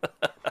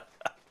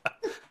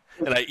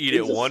 And I eat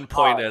it 1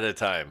 point at a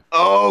time.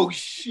 Oh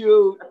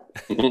shoot!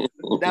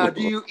 Now,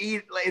 do you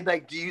eat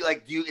do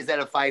you is that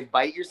a 5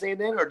 bite you're saying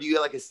then, or do you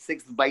have like a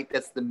 6th bite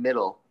that's the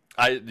middle?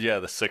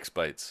 The 6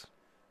 bites.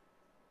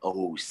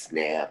 Oh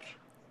snap!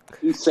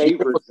 You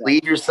savors them.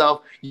 Leave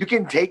yourself. You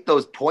can take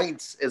those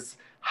points as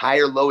high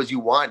or low as you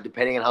want,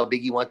 depending on how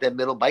big you want that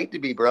middle bite to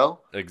be, bro.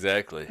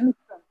 Exactly. Depends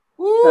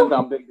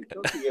how big the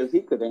cookie is.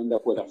 He could end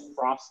up with a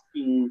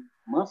frosting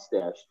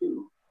mustache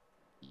too.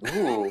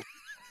 Ooh.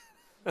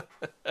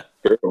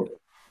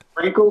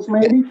 Sprinkles,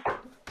 maybe.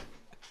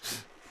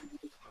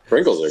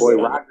 Sprinkles are Boy,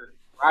 good.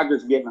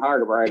 Roger's getting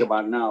hard right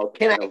about now.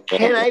 Can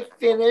I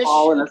finish?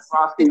 All in a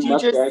frosting Did you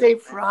mustache. just say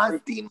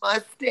frosty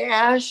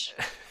mustache?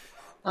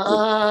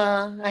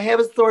 I have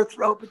a sore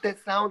throat, but that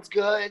sounds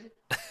good.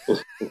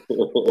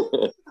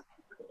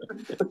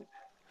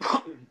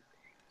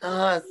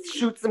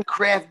 Shoot some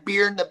craft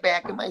beer in the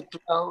back of my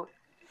throat.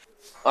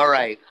 All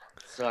right.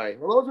 Sorry.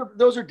 Well,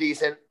 those are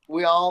decent.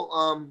 We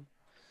all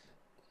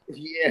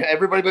yeah,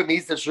 everybody but me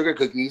said sugar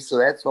cookies, so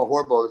that's a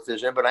horrible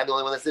decision. But I'm the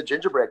only one that said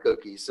gingerbread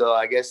cookies, so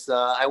I guess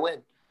I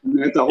win.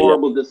 That's a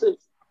horrible decision.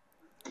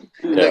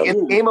 In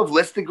the game of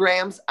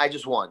listograms, I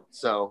just won.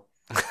 So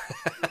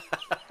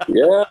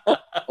Yeah,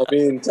 I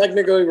mean,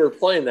 technically, we're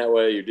playing that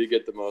way. You did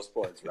get the most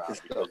points, Rob,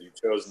 because you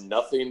chose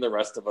nothing the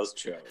rest of us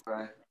chose.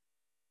 right.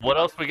 What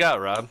else we got,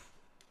 Rob?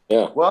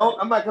 Yeah. Well,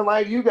 I'm not gonna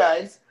lie to you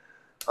guys.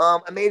 I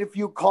made a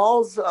few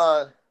calls.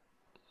 I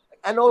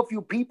know a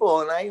few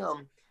people, and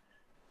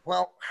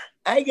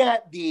I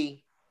got the.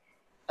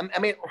 I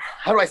mean,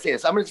 how do I say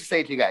this? I'm gonna just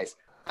say it to you guys.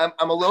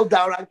 I'm a little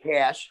down on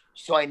cash,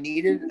 so I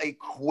needed a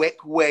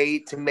quick way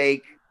to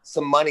make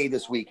some money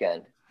this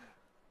weekend.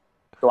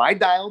 So I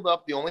dialed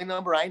up the only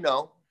number I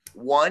know,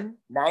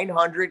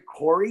 1-900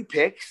 Corey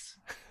Picks.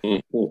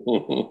 And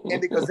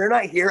because they're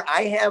not here,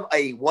 I have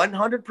a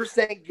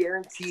 100%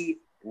 guarantee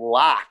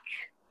lock.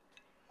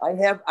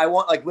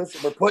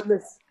 Listen, we're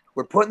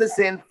putting this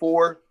in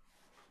for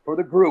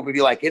the group. If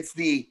you like, it's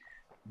the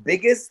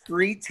biggest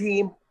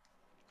 3-team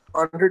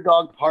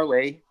underdog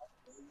parlay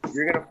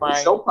you're gonna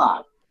find.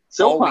 Showpot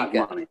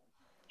money.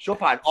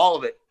 Showpot, all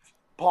of it.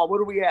 Paul,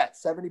 what are we at?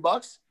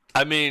 $70?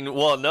 I mean,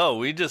 well, no,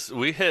 we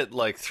hit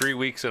like 3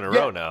 weeks in a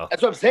row now.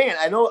 That's what I'm saying.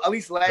 I know at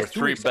least the last 2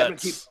 3 weeks.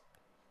 bets.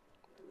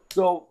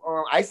 So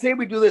I say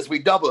we do this. We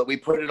double it. We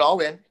put it all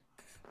in.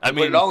 And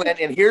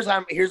here's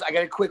I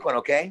got a quick one.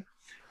 Okay,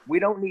 we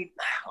don't need.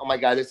 Oh my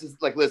God, this is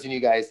like, listen, you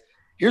guys.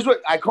 Here's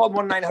what I called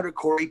 1-900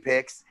 Corey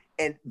Picks,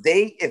 and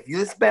if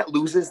this bet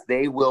loses,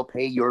 they will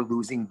pay your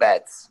losing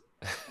bets.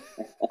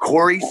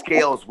 Corey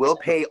Scales will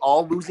pay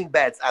all losing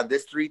bets on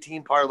this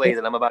 3-team parlay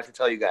that I'm about to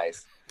tell you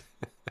guys.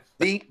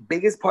 The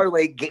biggest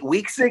parlay,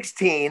 week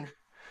 16.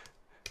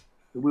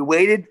 We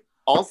waited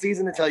all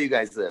season to tell you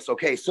guys this.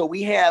 Okay, so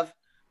I'm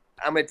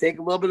going to take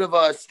a little bit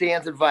of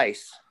Stan's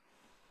advice.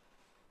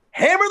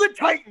 Hammer the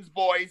Titans,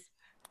 boys.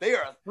 They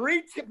are a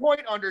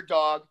 3-point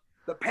underdog.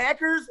 The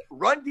Packers'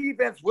 run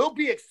defense will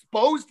be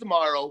exposed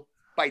tomorrow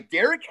by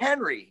Derrick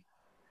Henry.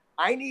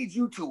 I need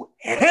you to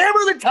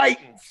hammer the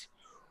Titans.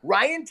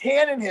 Ryan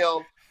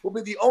Tannehill will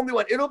be the only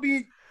one. It'll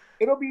be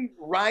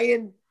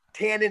Ryan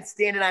Tannen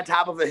standing on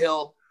top of a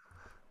hill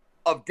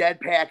of dead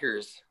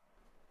Packers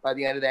by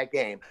the end of that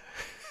game.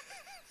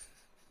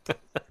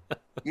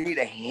 You need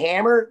to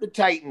hammer the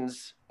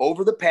Titans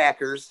over the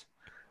Packers.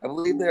 I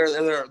believe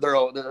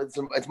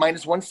it's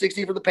minus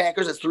 160 for the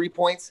Packers. That's 3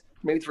 points,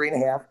 maybe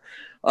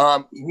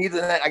 3.5. You need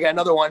that. I got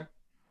another one,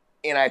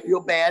 and I feel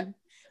bad,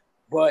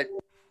 but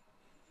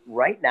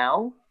right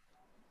now,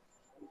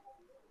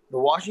 the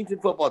Washington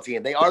football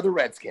team, they are the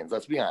Redskins.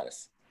 Let's be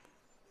honest.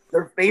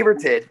 They're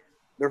favorited.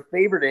 They're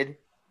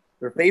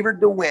favored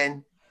to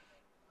win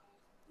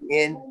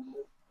in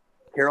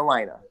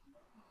Carolina.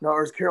 No,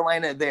 or is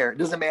Carolina there? It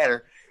doesn't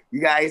matter.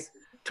 You guys,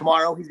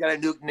 tomorrow he's got a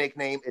new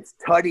nickname. It's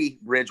Teddy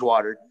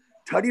Bridgewater.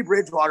 Teddy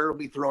Bridgewater will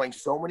be throwing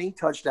so many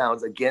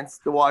touchdowns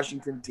against the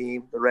Washington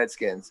team, the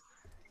Redskins.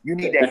 You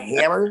need to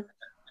hammer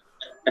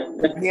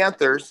the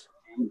Panthers.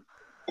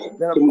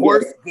 Then, of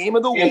course, game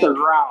of the week,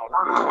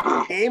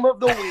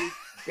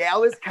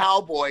 Dallas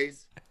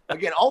Cowboys.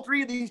 Again, all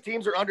 3 of these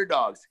teams are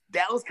underdogs.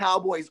 Dallas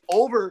Cowboys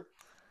over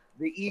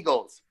the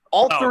Eagles.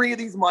 All 3 of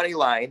these money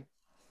line.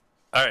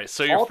 All right,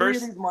 so your first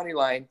 3 of these money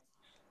line.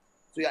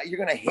 So you're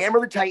gonna hammer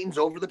the Titans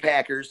over the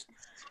Packers.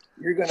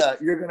 You're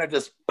gonna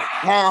just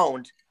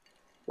pound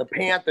the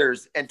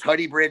Panthers and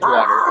Teddy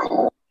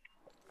Bridgewater.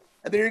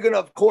 And then you're gonna,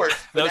 of course,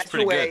 that was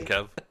pretty good,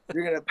 Kev.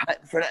 You're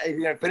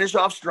gonna finish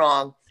off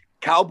strong.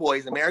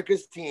 Cowboys,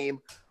 America's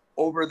team,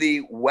 over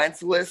the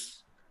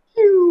Wentzless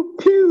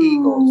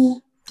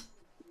Eagles.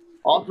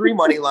 All 3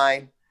 money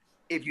line.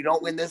 If you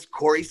don't win this,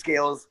 Corey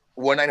Scales,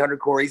 1-900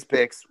 Corey's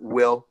Picks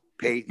will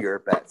pay your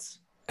bets.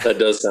 That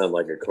does sound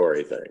like a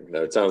Corey thing.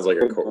 No, it sounds like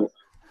a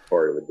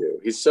Corey would do.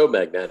 He's so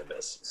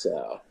magnanimous.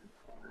 So,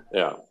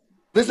 yeah.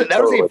 Listen,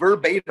 that was a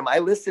verbatim. I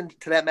listened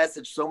to that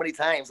message so many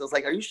times. I was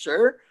like, are you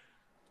sure?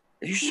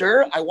 Are you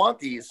sure? I want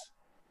these.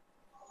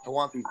 I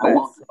want these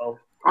bets. So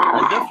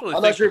I definitely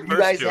I'm think not sure the if you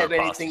first guys two are have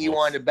anything you possible.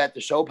 wanted to bet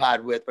the show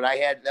pod with, but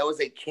that was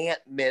a can't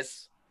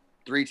miss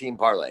 3-team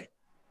parlay.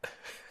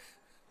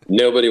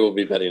 Nobody will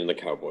be betting the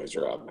Cowboys,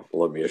 Rob.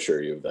 Let me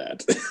assure you of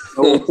that.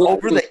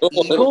 Over the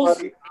Eagles?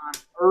 Nobody on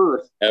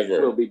earth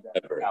Ever. will be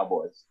betting Ever.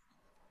 Cowboys.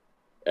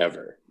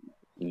 Ever.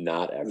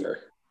 Not ever.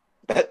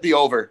 Bet the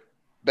over.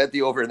 Bet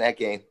the over in that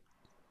game.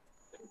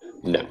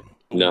 No.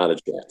 Not a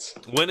chance.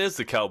 When is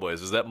the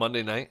Cowboys? Is that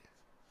Monday night?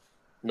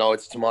 No,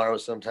 it's tomorrow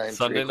sometime.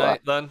 Sunday 3 o'clock.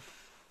 night then?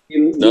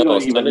 You No,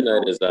 don't even Sunday know.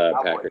 night is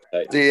Packers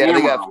Titans. See, yeah,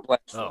 they got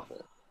flexed. Oh,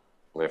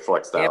 They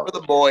flexed Hammer out.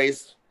 the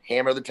boys.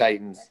 Hammer the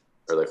Titans.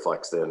 Or they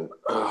flexed in.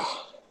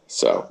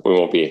 So we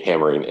won't be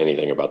hammering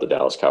anything about the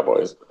Dallas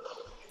Cowboys.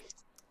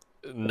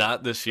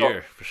 not this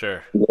year for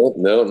sure.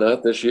 No,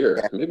 not this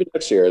year. Maybe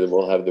next year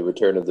we'll have the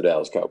return of the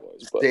Dallas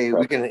Cowboys. But See,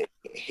 we can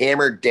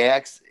hammer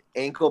Dak's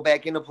ankle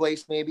back into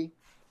place, maybe.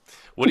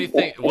 What do you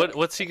think?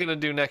 What's he gonna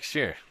do next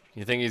year?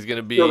 You think he's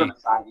gonna Still be gonna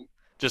sign him.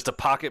 just a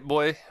pocket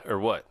boy or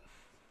what?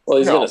 Well,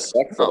 he's No. going to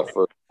suck for the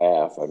first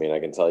half. I mean, I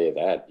can tell you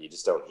that. You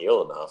just don't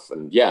heal enough.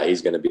 And yeah,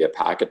 he's going to be a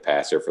pocket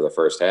passer for the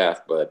first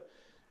half, but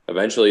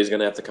eventually he's going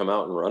to have to come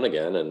out and run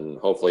again, and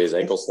hopefully his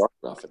ankle's strong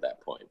enough at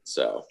that point.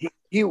 So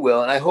He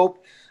will, and I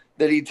hope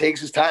that he takes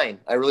his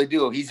time. I really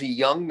do. He's a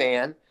young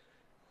man.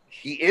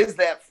 He is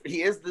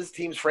this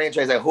team's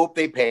franchise. I hope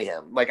they pay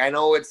him. Like, I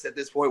know it's at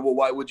this point, well,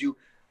 why would you?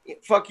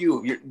 Fuck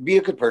you. Be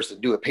a good person.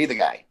 Do it. Pay the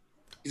guy.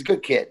 He's a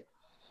good kid.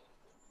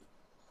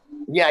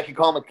 Yeah, I can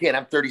call him a kid.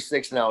 I'm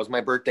 36 now. It's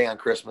my birthday on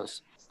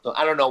Christmas. So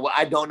I don't know.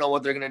 I don't know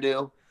what they're going to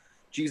do.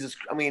 Jesus.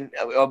 I mean,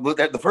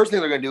 the first thing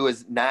they're going to do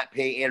is not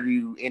pay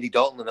Andy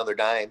Dalton another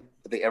dime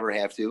if they ever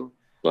have to.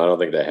 well, I don't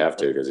think they have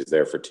to because he's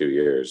there for 2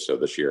 years, so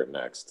this year and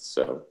next.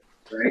 So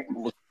Right?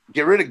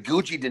 Get rid of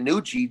Gucci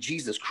DiNucci.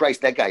 Jesus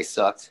Christ, that guy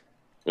sucked.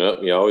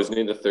 well, you always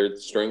need a third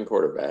string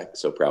quarterback,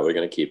 so probably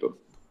going to keep him.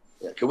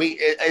 Can we?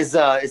 Is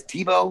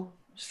Tebow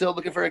still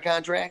looking for a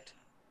contract?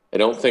 I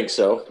don't think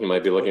so. He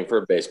might be looking for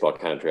a baseball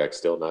contract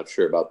still. Not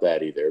sure about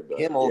that either. But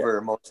Him over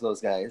most of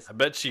those guys. I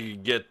bet you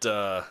could get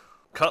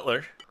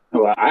Cutler.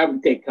 Well, I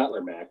would take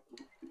Cutler back.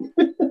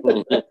 At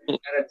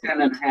a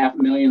 $10.5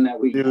 million that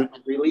we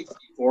released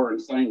before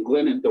and signed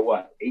Glennon to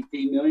what?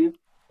 $18 million?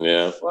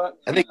 Yeah. What?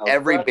 I think You know,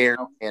 every but, Bear you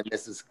know, fan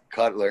misses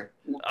Cutler.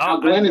 now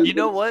Glennon You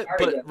know gets what?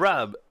 started But at-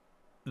 Rob,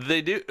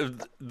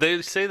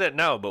 they say that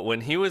now, but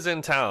when he was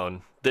in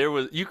town, it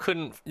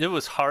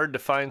was hard to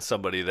find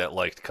somebody that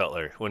liked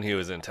Cutler when he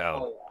was in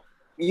town. Oh,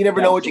 You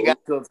never know what you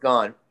got till it's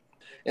gone.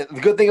 And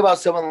the good thing about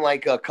someone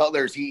like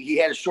Cutler is he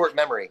had a short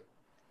memory.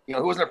 You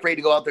know, he wasn't afraid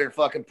to go out there and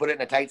fucking put it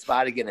in a tight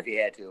spot again if he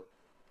had to.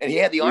 And he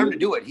had the arm to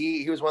do it.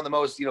 He was one of the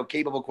most,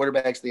 capable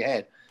quarterbacks they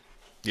had.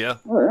 Yeah.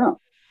 Oh, yeah.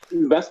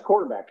 He's the best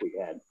quarterback we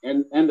had.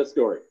 And the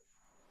story.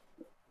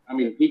 I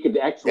mean, he could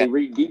actually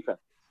read defense.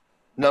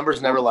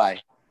 Numbers never lie.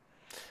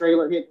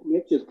 Trailer hit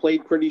Mitch has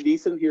played pretty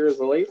decent here as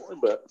a lately,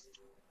 but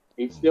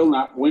he's still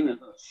not winning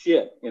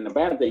shit. And the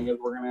bad thing is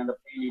we're going to end up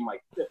paying him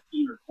like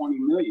 15 or 20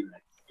 million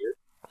next year.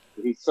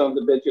 These sons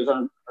of bitches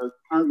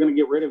aren't going to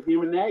get rid of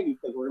him and Nagy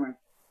because we're going to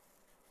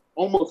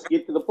almost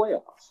get to the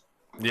playoffs.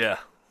 Yeah.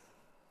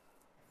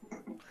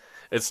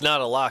 It's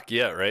not a lock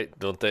yet, right?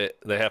 Don't they?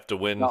 They have to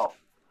win.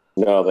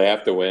 No, they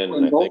have to win.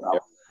 And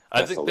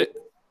I think that.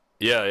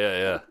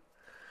 Yeah.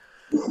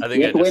 I think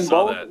You I have to just win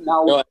saw both. that.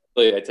 Now, No,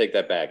 actually, I take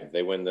that back. If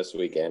they win this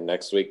week and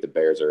next week, the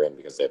Bears are in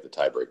because they have the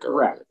tiebreaker.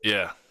 correct.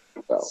 Yeah.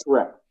 So,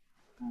 Correct.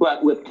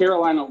 But with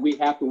Carolina, we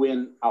have to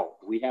win out.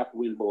 We have to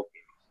win both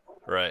games.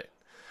 Right.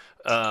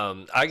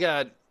 I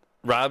got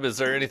Rob. Is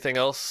there anything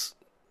else?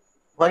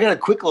 Well, I got a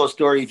quick little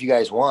story if you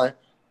guys want.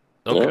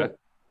 Okay. Yeah.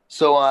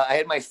 So I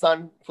had my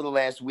son for the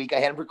last week. I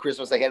had him for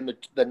Christmas. I had him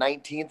the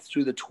 19th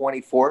through the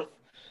 24th.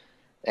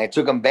 And I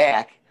took him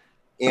back.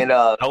 And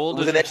How old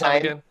is within your that son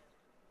time, again?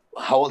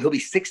 how old? He'll be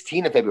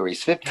 16 in February.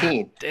 He's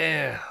 15.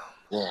 Damn.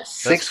 Yeah,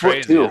 That's 6'2".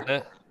 crazy, isn't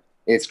it?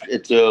 It's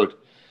dude.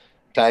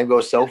 Time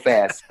goes so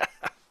fast.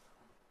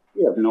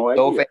 You have no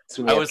So idea. fast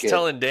when you I have was kids.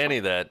 telling Danny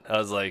that. I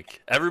was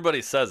like,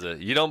 everybody says it.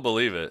 You don't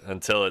believe it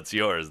until it's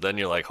yours. Then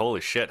you're like, holy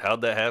shit,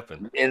 how'd that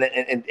happen?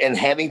 And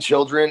having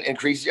children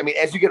increases. I mean,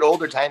 as you get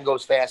older, time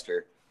goes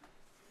faster.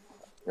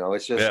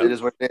 It's just Yeah. it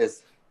is what it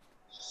is.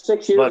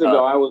 6 years But,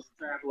 ago, I was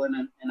traveling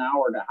an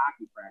hour to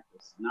hockey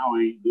practice. Now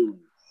I ain't doing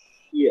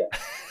shit.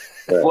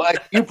 Well,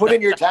 you put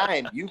in your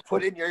time. You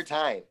put in your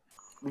time.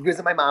 We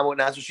visit my mom and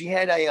whatnot. So she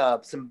had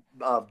some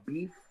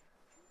beef.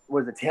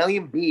 Was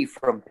Italian beef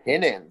from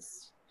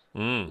Pinnins.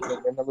 Mm.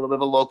 And a little bit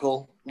of a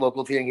local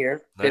thing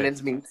here. Nice.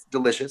 Pinnins meats,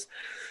 delicious.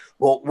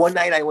 Well, one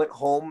night I went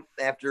home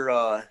after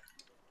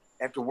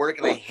work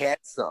and I had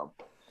some,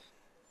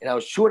 and I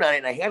was chewing on it,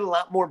 and I had a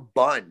lot more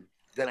bun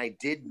than I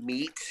did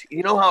meat.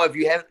 You know how if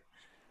you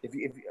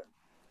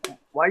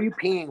why are you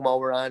peeing while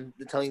we're on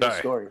telling the Sorry.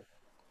 story?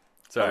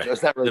 Sorry.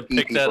 It's not really To pee,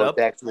 pick that people. up?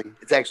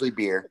 It's actually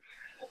beer.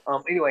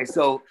 Anyway,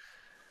 so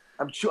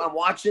I'm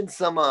watching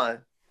some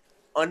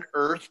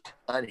Unearthed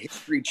on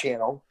History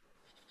Channel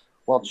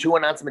while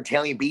chewing on some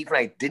Italian beef, and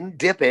I didn't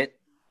dip it,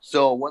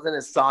 so it wasn't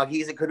as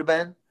soggy as it could have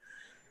been.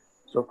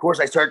 So of course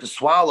I started to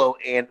swallow,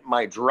 and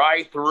my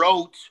dry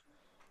throat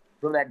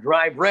from that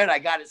dry bread, I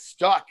got it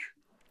stuck.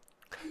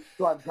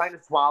 So I'm trying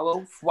to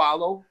swallow.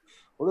 Well,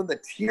 then the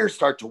tears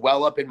start to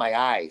well up in my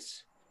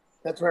eyes.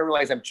 That's when I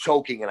realize I'm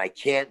choking and I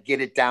can't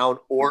get it down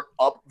or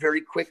up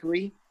very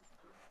quickly.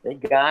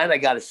 Thank God I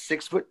got a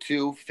 6'2",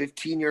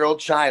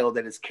 15-year-old child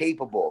that is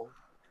capable.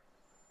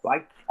 So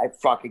I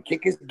fucking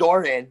kick his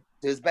door in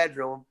to his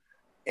bedroom,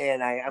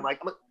 and I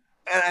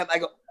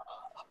go,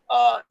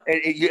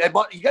 you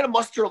got to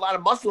muster a lot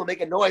of muscle and make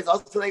a noise.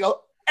 Also, they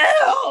go,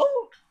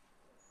 "Ow!"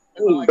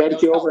 He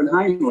bent you over and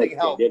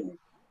Heimlich, didn't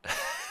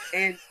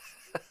he?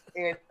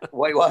 And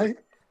wait, what?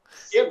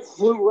 It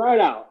flew right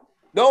out.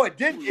 No, it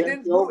didn't. It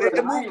didn't move.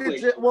 It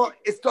moved. Well,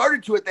 it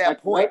started to at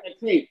that point.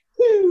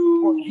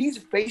 Well, he's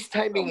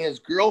FaceTiming his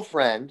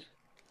girlfriend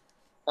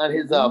on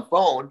his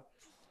phone.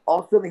 All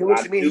of a sudden, he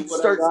looks at me and he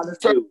starts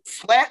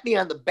slap me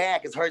on the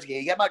back as hard as he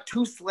can. He got about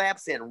 2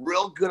 slaps in,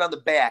 real good on the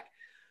back.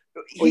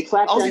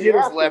 All he did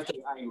was left.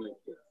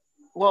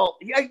 Well,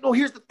 no.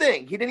 Here's the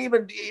thing. He didn't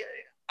even.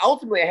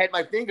 Ultimately, I had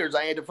my fingers.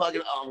 I had to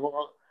fucking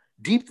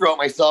deep throat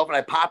myself, and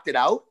I popped it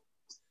out.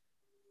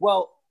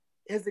 Well,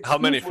 how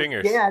many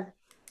fingers? Yeah.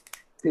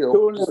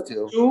 Two in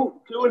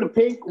the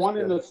pink, one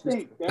in the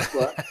stink. That's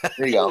what.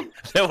 There you go.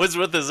 That was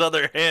with his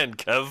other hand,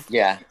 Kev.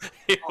 Yeah.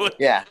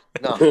 Yeah.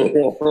 No.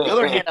 The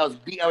other hand, I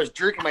was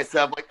jerking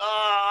myself like,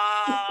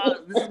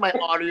 this is my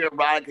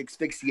autoerotic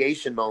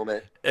asphyxiation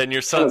moment. And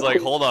your son's like,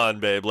 hold on,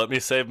 babe, let me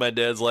save my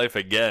dad's life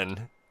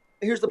again.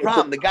 Here's the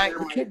problem: the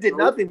kid did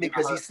nothing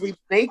because he sleeps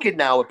naked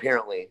now.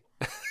 Apparently.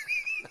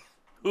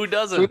 Who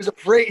doesn't? So he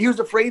was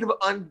afraid of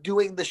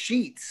undoing the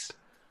sheets.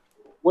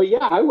 Well,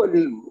 yeah, I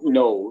wouldn't.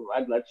 No,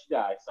 I'd let you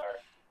die. Sorry,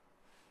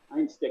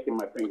 I ain't sticking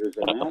my fingers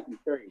in that.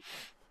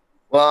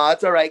 Well,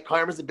 that's all right.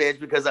 Karma's a bitch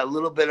because I got a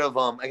little bit of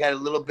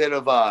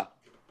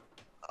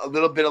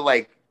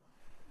like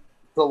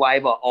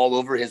saliva all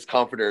over his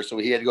comforter, so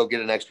he had to go get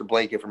an extra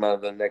blanket from out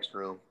of the next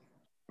room.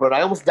 But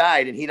I almost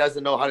died, and he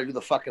doesn't know how to do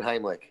the fucking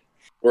Heimlich.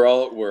 We're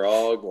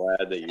all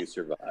glad that you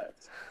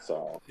survived.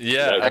 So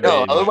yeah, I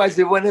know. Otherwise,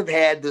 they wouldn't have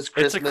had this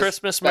Christmas. It's a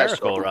Christmas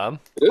miracle, Rob.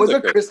 It was a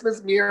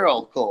Christmas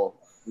miracle.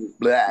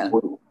 Blah.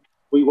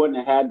 We wouldn't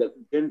have had the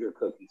ginger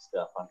cookie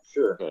stuff, I'm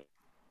sure.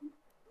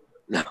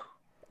 No.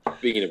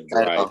 Speaking of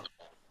dry,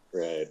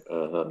 right?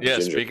 Yeah,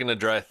 ginger. speaking of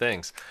dry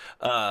things,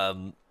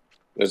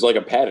 there's like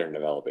a pattern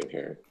developing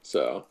here.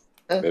 So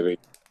maybe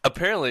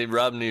apparently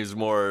Rob needs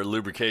more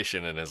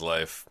lubrication in his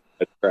life.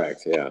 That's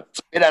correct. Yeah.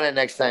 Get on it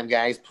next time,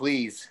 guys,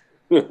 please.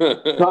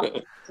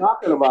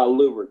 Talking about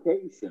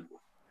lubrication.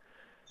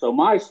 So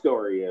my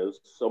story is,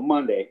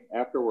 Monday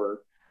after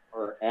work,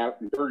 or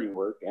during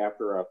work,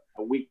 after a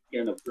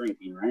weekend of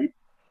drinking, right?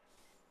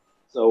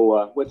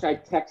 So, which I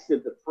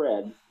texted the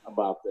Fred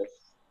about this.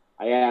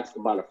 I asked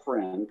about a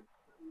friend.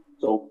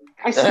 So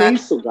I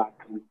sneezed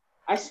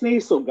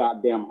so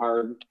goddamn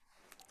hard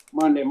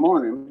Monday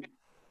morning,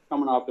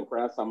 coming off the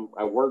press.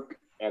 I work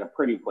at a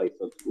printing place,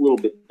 so it's a little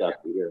bit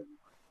dusty here.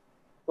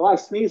 So I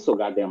sneezed so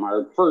goddamn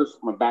hard. First,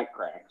 my back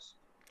cracks.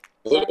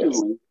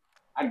 Secondly,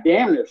 I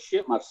damn near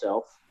shit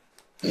myself.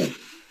 And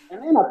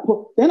then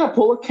I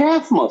pull a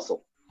calf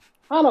muscle.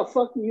 How the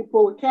fuck do you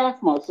pull a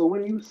calf muscle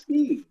when you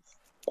sneeze?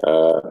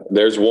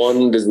 There's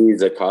one disease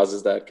that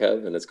causes that,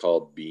 Kev, and it's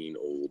called being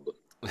old.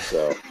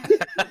 So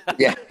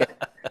yeah,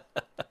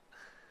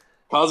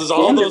 causes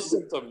all those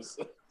symptoms.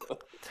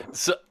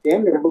 So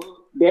damn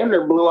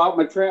near blew out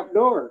my trap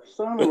door.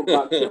 Son of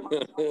a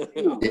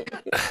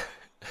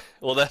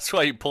well, that's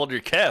why you pulled your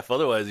calf.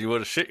 Otherwise, you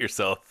would have shit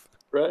yourself.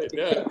 Right?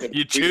 Yeah.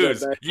 You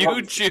choose.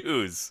 You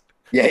choose.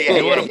 Yeah.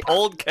 You want a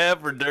pulled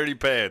calf or dirty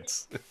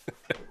pants?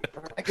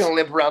 I can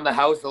limp around the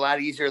house a lot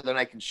easier than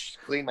I can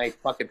clean my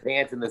fucking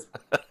pants in this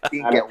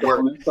sink at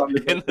work.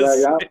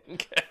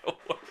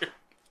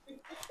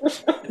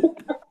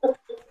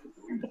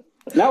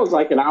 That was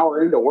like an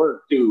hour into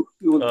work too.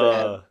 It was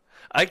bad.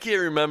 I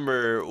can't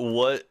remember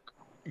what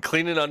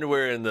cleaning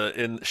underwear in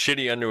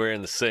shitty underwear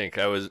in the sink.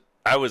 I was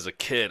a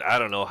kid. I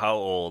don't know how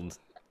old,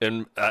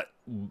 and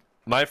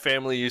my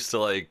family used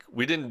to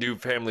we didn't do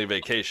family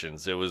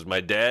vacations. It was my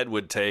dad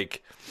would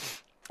take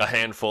a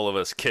handful of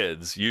us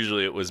kids.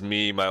 Usually it was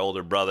me, my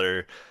older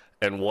brother,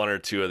 and one or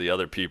two of the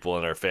other people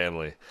in our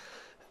family.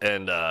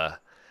 And I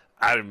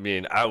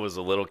was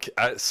a little kid.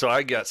 So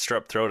I got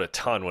strep throat a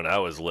ton when I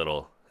was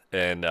little.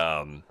 And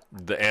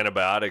the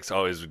antibiotics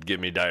always would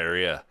give me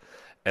diarrhea.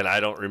 And I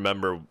don't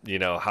remember,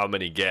 how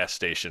many gas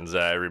stations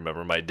that I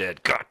remember my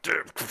dad,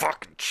 goddamn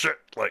fucking shit,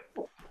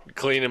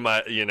 cleaning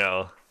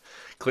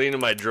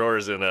my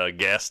drawers in a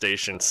gas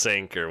station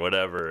sink or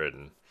whatever.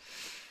 And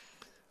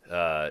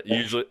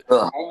usually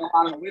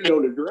on a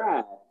window to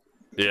dry.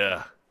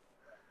 Yeah,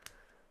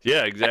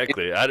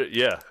 exactly.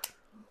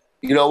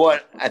 You know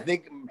what?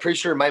 I'm pretty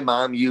sure my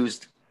mom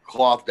used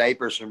cloth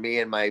diapers for me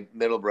and my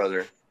middle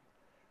brother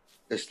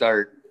to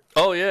start.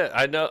 Oh yeah,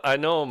 I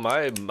know.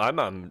 My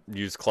mom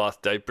used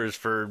cloth diapers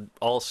for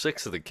all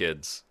 6 of the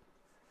kids.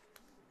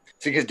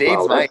 See, because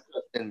Dave's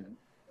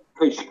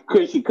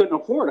because she couldn't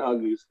afford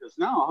Huggies. Because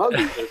now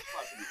Huggies are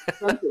fucking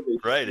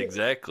expensive. Right,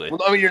 exactly. Well,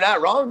 I mean, you're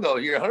not wrong though.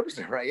 You're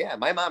 100% right. Yeah,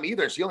 my mom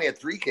either. She only had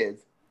 3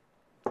 kids.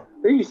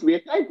 There used to be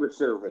a diaper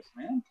service,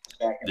 man,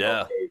 back in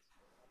those days.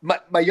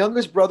 My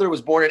youngest brother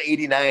was born in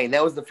 '89.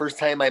 That was the first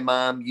time my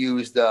mom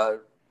used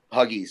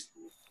Huggies.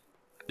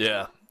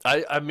 Yeah,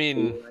 I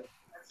mean, That's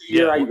the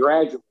year I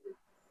graduated.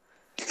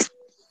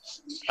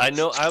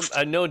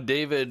 I know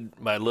David,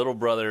 my little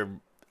brother.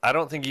 I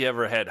don't think he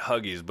ever had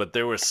Huggies, but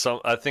there was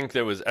some. I think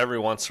there was every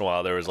once in a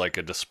while there was like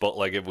a dispo.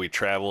 Like if we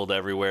traveled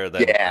everywhere,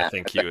 then I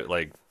think he would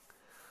like.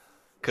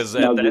 Because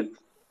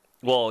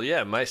well,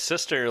 yeah, my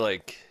sister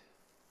like.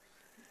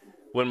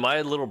 When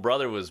my little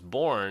brother was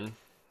born,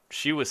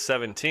 she was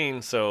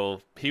 17,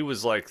 so he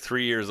was like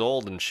 3 years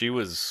old, and she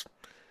was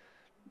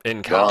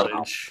in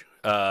college.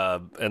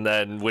 And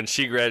then when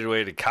she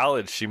graduated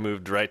college, she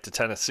moved right to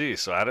Tennessee.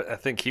 So I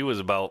think he was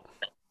about,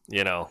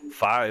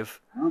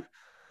 5.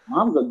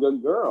 Mom's a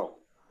good girl.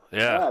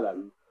 Yeah.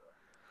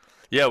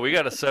 Yeah, we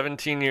got a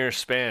 17-year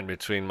span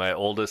between my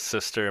oldest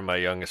sister and my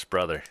youngest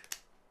brother.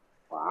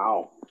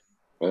 Wow.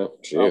 Well,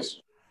 jeez.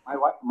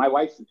 My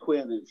wife's a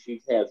twin, and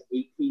she has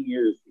 18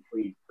 years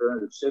between her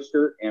and her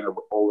sister and her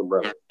older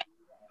brother.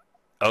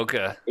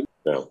 Okay.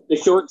 Yeah. The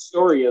short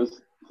story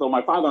is, so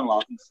my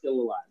father-in-law, he's still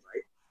alive,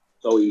 right?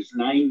 So he's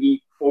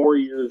 94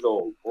 years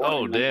old.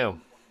 Oh,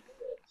 damn.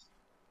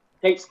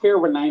 Takes care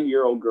of a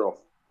 90-year-old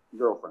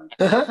girlfriend.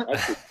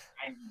 Actually,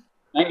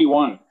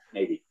 91,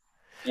 maybe.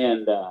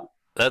 And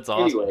that's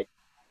awesome. Anyway,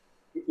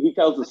 he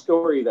tells the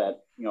story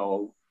that,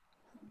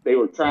 they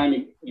were trying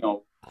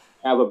to,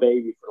 have a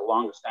baby for the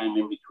longest time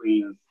in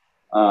between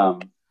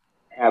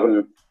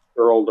having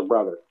their older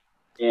brother.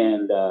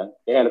 And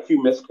they had a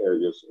few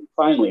miscarriages. And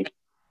finally,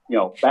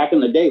 back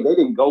in the day, they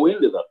didn't go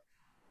into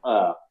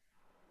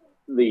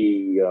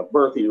the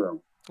birthing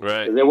room.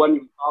 Right. It wasn't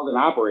even called an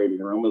operating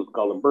room. It was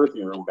called a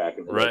birthing room back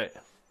in the day. Right.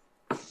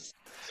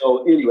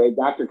 So anyway,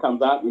 doctor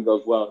comes out and he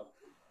goes, well,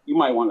 you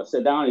might want to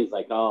sit down. He's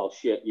like, oh,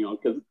 shit,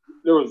 because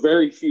there was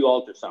very few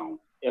ultrasounds,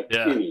 if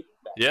any.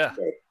 Yeah.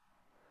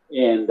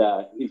 And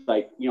he's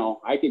like,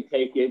 I can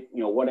take it.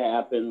 What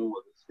happened?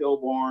 Was it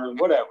stillborn?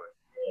 Whatever.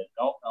 And,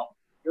 no,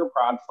 you're a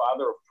proud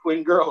father of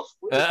twin girls.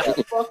 What is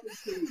that fucking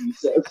thing, he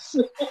says.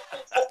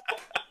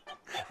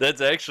 That's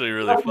actually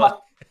really fun.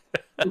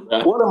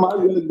 What am I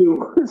going to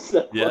do?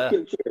 Yeah.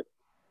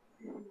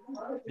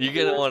 You're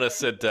going to want to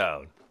sit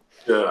down.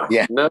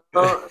 Yeah. No.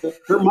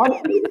 Her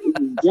mother,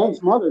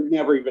 Jen's mother,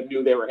 never even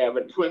knew they were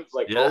having twins.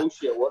 Like, oh,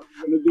 shit, what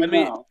are we going to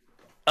do now?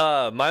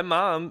 My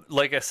mom,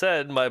 like I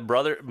said, my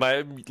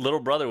little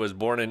brother was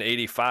born in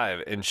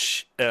 '85, and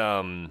she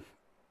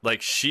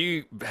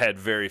had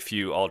very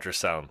few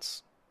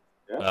ultrasounds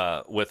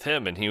with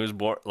him, and he was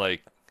born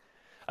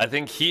I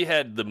think he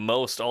had the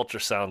most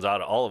ultrasounds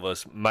out of all of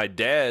us. My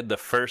dad, the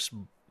first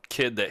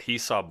kid that he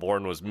saw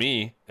born was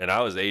me, and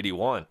I was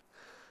 81.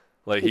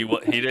 Like he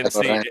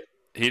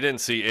didn't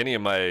see any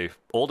of my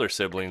older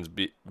siblings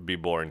be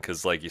born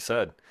because, like you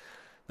said,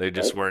 they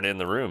just weren't in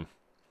the room.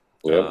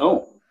 Yeah.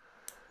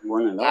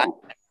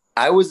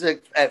 I was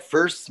at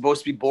first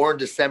supposed to be born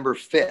December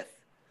 5th.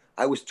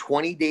 I was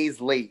 20 days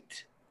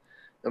late.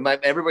 And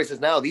everybody says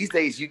now these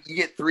days you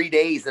get 3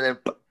 days and then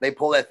they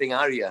pull that thing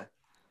out of you.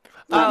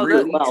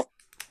 Really?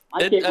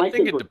 I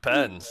think it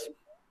depends.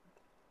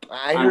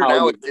 I hear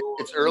now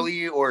it's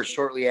early or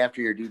shortly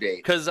after your due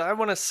date. Because I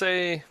want to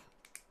say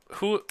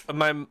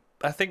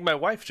I think my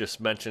wife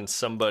just mentioned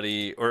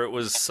somebody, or it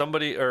was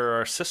somebody, or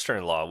our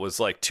sister-in-law was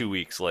like 2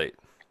 weeks late.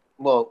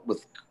 Well,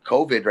 with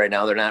COVID right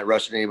now, they're not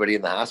rushing anybody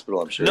in the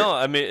hospital, I'm sure. No,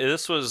 I mean,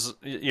 this was,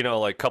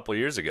 like a couple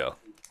years ago.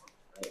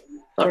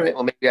 All right.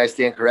 Well, maybe I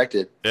stand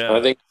corrected. Yeah. I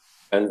think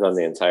it depends on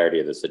the entirety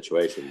of the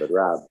situation. But,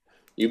 Rob,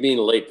 you being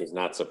late does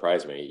not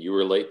surprise me. You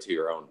were late to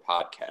your own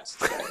podcast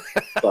today.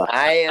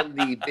 I am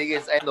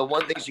the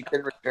one thing she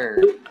couldn't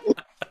return.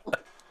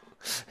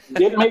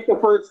 Didn't make the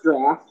first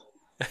draft.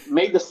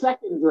 Made the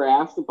second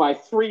draft by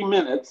 3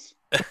 minutes.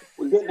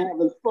 We didn't have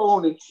his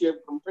phone and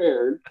shit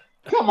prepared.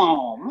 Come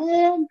on,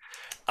 man.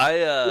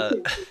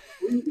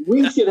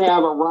 We should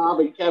have a Rob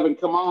and Kevin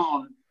come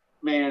on,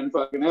 man,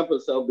 fucking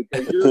episode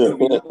because you're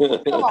going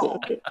to be come on.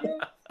 Man.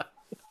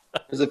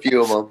 There's a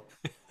few of them.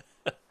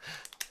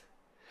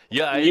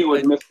 Yeah,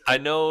 I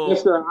know.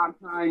 Mr. On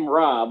Time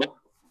Rob.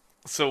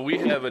 So we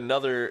have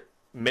another,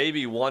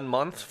 maybe 1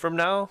 month from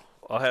now,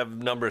 I'll have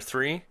number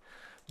 3.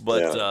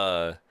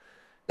 But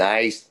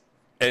nice.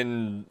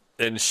 And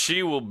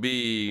she will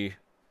be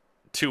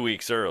 2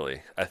 weeks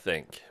early, I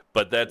think.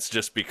 But that's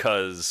just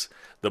because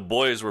the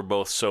boys were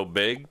both so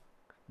big.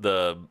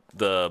 The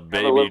baby.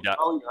 You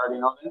already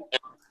know that?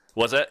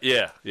 Was that?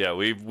 Yeah.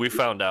 We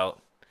found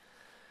out.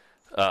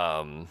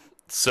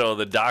 So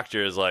the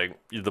doctor is like,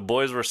 the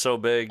boys were so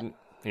big.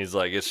 He's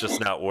like, it's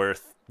just not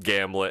worth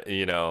gambling,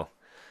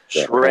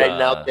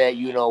 Shredding out that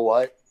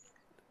what?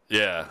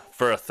 Yeah,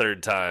 for a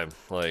third time.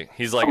 Like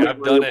he's like,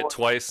 I've done it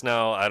twice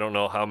now. I don't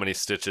know how many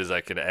stitches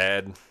I can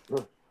add.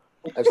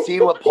 I've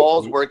seen what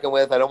Paul's working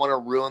with. I don't want to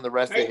ruin the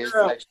rest of his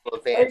sexual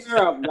advance. Take her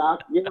up,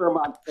 Doc. Give her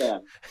about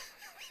 10.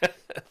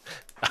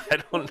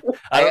 I don't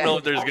know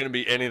if there's going to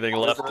be anything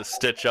left to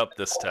stitch up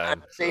this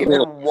time.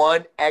 Saving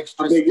one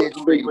extra stitch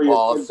for you,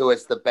 Paul, so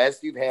it's the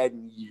best you've had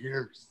in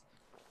years.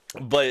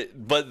 But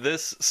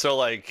this, so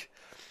like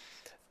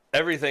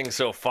everything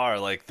so far,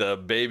 like the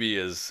baby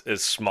is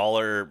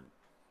smaller,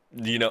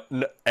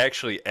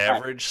 actually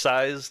average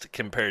sized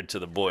compared to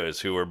the boys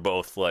who were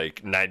both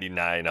like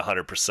 99,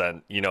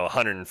 100%,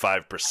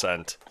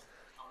 105%.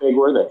 How big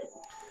were they?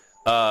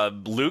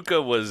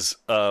 Luca was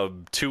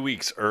 2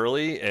 weeks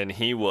early, and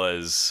he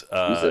was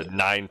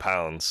 9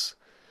 pounds.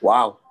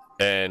 Wow.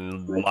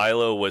 And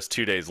Milo was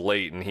 2 days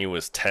late, and he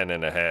was 10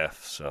 and a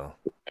half. So,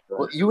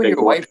 well, you and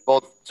your wife are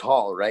both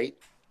tall, right?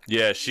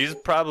 Yeah, she's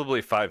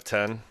probably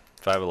 5'10",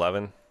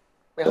 5'11".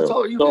 Wait, how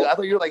tall are you? I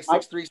thought you were like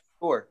 6'3",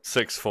 6'4".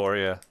 6'4",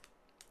 yeah.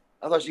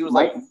 I thought she was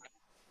like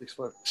 6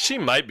 foot. She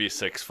might be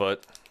 6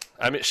 foot.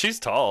 I mean, she's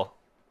tall.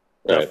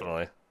 Right.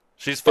 Definitely.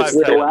 She's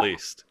 5'10" at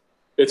least.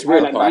 It's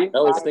real. I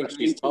always think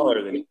she's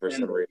taller than me for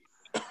some reason.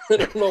 I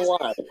don't know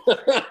why.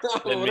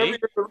 Whenever you're in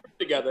the room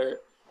together,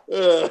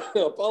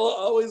 Paula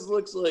always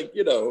looks like,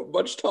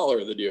 much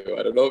taller than you.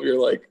 I don't know if you're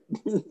like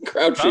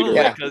crouching.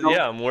 Probably,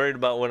 I'm worried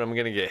about when I'm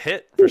going to get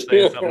hit for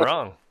saying something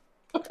wrong.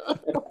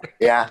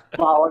 Yeah.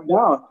 Power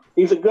down.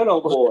 He's a good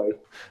old boy.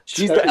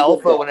 She's the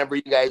alpha whenever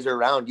you guys are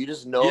around. You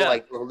just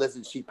know,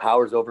 listen, she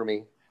powers over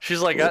me.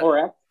 She's like, it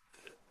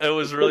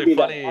was really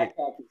funny.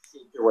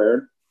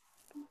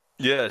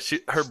 Yeah,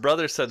 her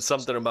brother said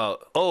something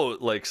about,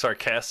 like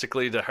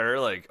sarcastically to her,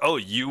 like,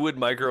 you would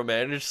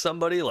micromanage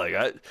somebody?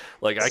 I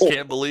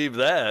can't believe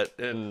that.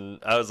 And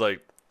I was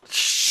like,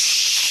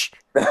 shh.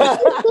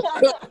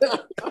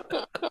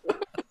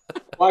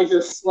 While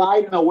you're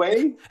sliding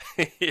away?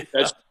 Yeah.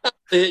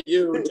 Hit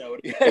you,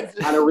 Jody.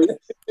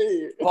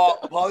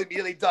 Paul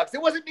immediately ducks.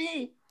 It wasn't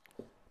me.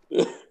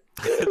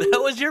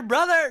 That was your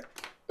brother.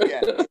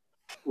 Yeah.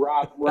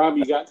 Rob,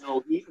 you got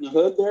no heat in the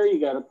hood there? You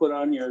got to put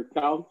on your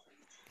cow?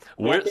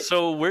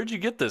 Where'd you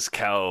get this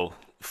cow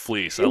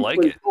fleece? I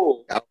like it.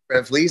 Cool. Cow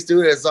fleece,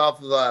 dude. It's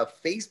off of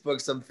Facebook,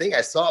 something.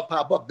 I saw it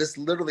pop up. This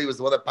literally was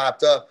the one that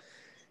popped up.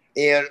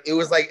 And it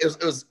was like,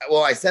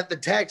 I sent the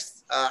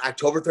text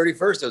October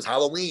 31st. It was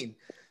Halloween.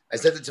 I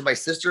sent it to my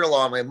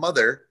sister-in-law and my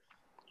mother,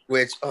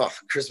 which,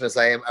 Christmas,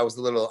 I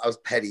was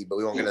petty, but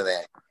we won't get into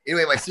that.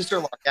 Anyway, my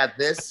sister-in-law got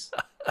this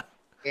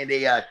and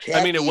a cat.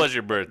 I mean, it was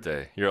your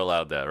birthday. You're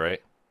allowed that,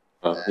 right?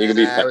 You can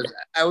be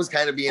I was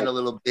kind of being a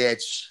little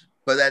bitch,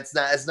 but that's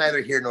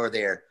neither here nor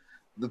there.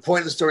 The point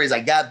of the story is I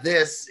got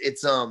this.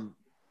 It's from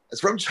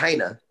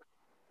China,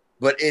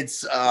 but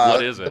it's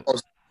what is it? The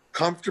most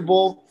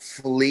comfortable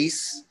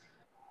fleece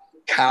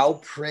cow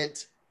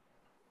print.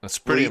 That's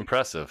pretty fleece.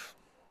 Impressive.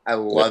 I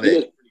love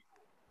it.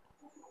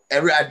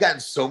 I've gotten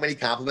so many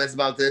compliments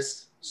about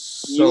this.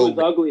 You was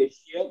ugly as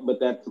shit, but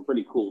that's a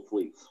pretty cool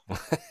fleece.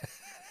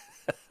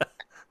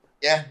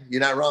 Yeah, you're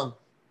not wrong.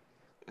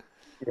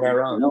 You're not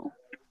wrong. No.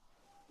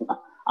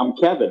 I'm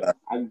Kevin.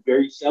 I'm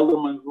very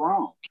seldom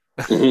wrong.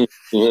 All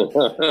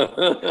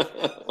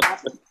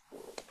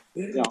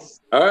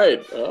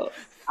right.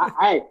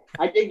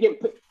 I did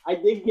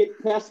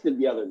get tested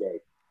the other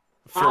day.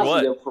 For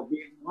what? For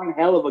being one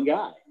hell of a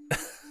guy.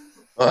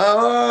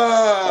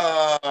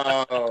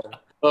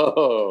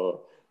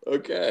 Oh,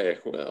 okay.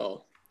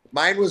 Well,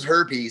 mine was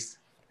herpes.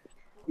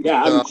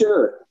 Yeah, I'm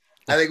sure.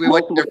 I think we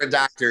went to different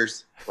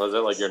doctors. Was it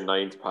like your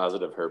 9th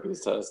positive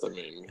herpes test? I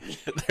mean,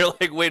 they're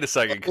like, wait a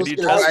second, can you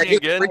test me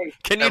again?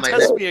 Can you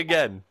test me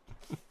again?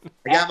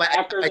 I got my.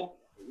 After that,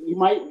 you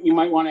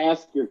might want to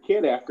ask your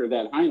kid after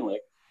that Heimlich.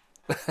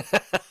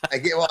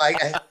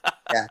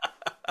 Yeah,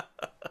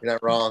 you're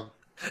not wrong.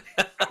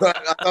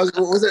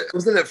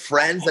 Wasn't it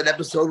Friends, that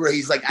episode where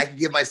he's like, I can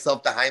give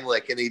myself the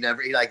Heimlich, and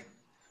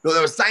no,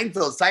 that was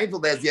Seinfeld.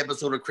 Seinfeld has the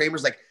episode where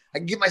Kramer's like, I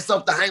can give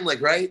myself the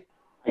Heimlich, right?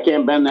 I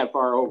can't bend that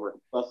far over.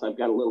 Plus, I've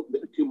got a little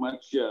bit too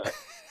much.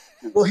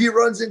 Well, he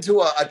runs into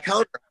a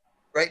counter,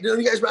 right?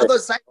 You guys, I thought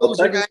Seinfeld was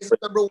your guys'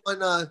 number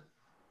one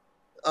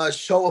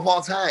show of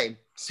all time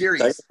series.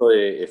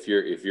 Technically, if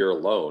you're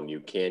alone, you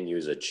can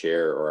use a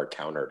chair or a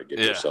counter to get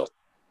yourself.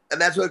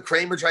 And that's what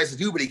Kramer tries to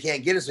do, but he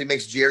can't get it, so he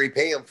makes Jerry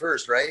pay him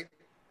first, right?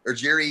 Or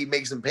Jerry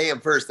makes him pay him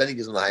first, then he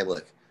gives him the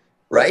Heimlich,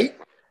 right?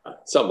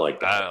 Something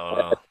like that. I don't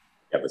know.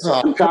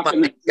 Come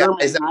on,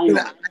 guys. I'm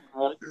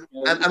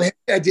happy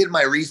I did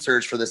my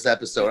research for this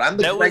episode. I'm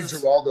the Greg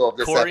Giraldo of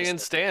this Corey episode. and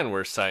Stan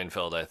were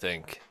Seinfeld, I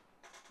think.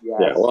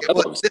 Yeah, well,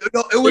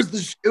 it was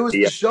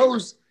the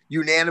show's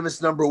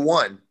unanimous number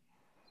one.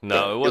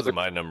 No, it wasn't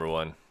my number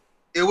one.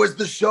 It was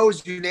the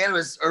show's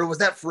unanimous, or was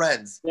that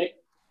Friends?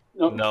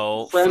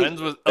 No,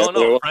 Friends was. Oh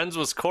no, Friends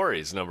was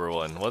Corey's number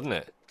one, wasn't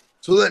it?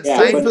 So then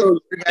Seinfeld,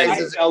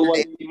 Seinfeld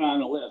wasn't even on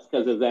the list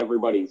because it's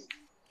everybody's.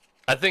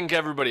 I think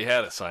everybody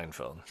had a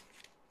Seinfeld.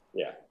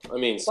 Yeah, I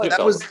mean, that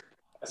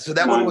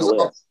one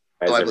was.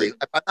 I believe,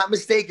 if I'm not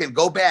mistaken,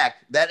 go back.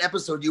 That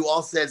episode you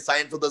all said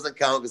Seinfeld doesn't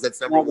count because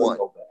that's number one.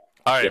 All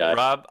right,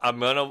 Rob, I'm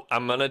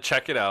gonna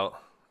check it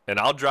out, and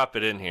I'll drop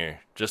it in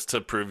here just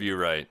to prove you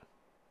right.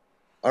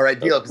 All right,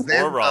 deal.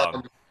 Or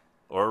wrong.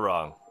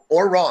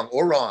 Or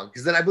wrong.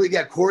 Because then I believe,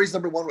 Corey's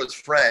number one was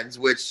Friends,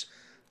 which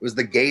was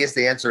the gayest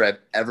answer I've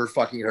ever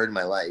fucking heard in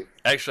my life.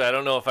 Actually, I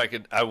don't know if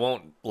I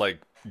won't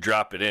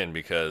drop it in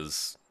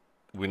because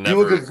we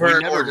never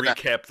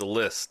recap the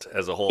list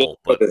as a whole.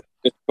 But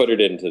put it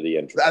into the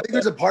intro. I think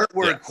there's a part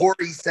where Yeah.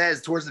 Corey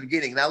says towards the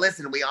beginning. Now,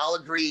 listen, we all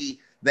agree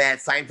that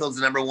Seinfeld's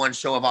the number one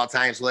show of all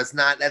time. So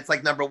that's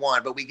like number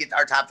one, but we get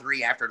our top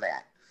three after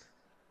that.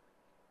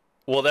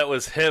 Well, that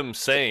was him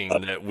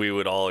saying that we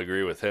would all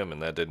agree with him,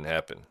 and that didn't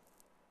happen.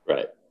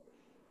 Right.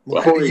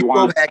 Well, Corey you go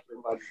wants back,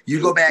 everybody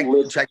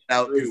to check it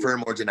out, agree,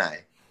 confirm or deny.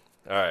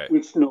 All right.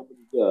 which nobody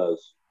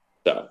does.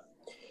 So,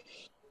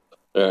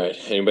 all right.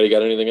 Anybody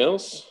got anything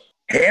else?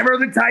 Hammer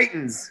the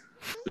Titans.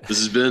 This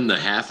has been the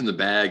Half in the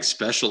Bag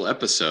special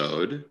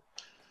episode.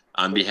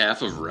 On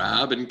behalf of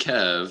Rob and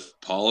Kev,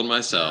 Paul and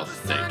myself,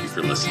 thank you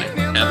for listening.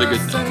 Have a good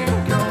night.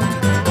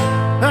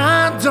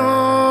 I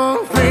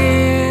don't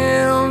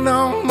feel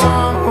no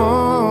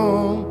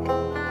more.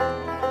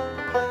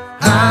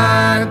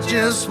 I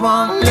just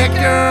want liquor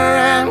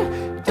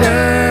and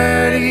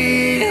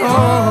dirty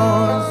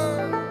horse.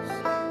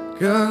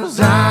 'Cause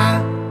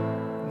I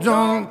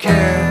don't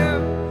care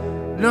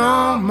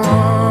no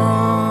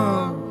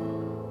more.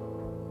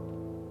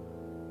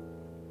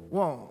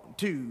 1,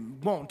 2,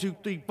 1, 2,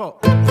 3, 4.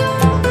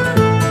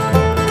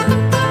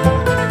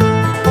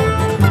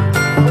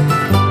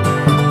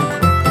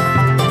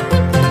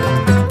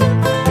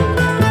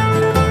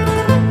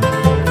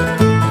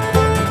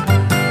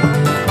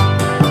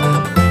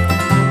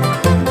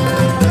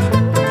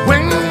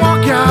 When you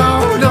walk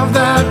out of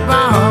that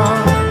bar,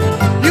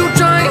 you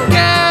try and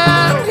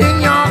get in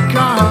your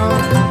car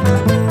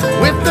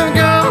with the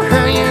girl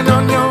hanging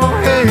on your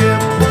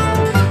hip.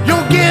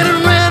 You're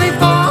getting ready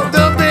for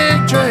the big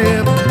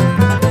trip.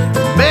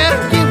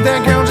 Better give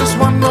that girl just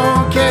one more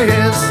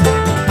kiss.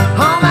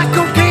 All that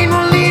cocaine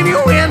will leave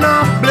you in a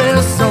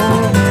bliss. So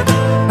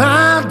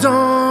I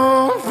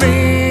don't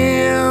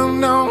feel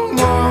no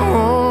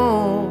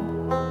more.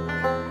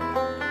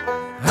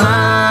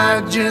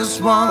 I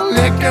just want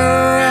liquor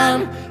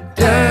and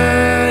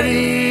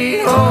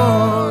dirty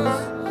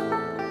horse.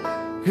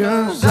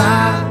 'Cause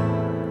I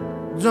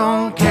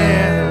don't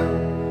care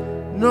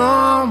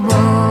no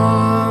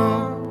more.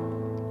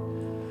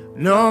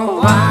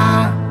 No,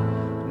 I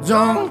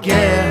don't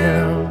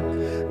care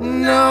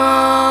no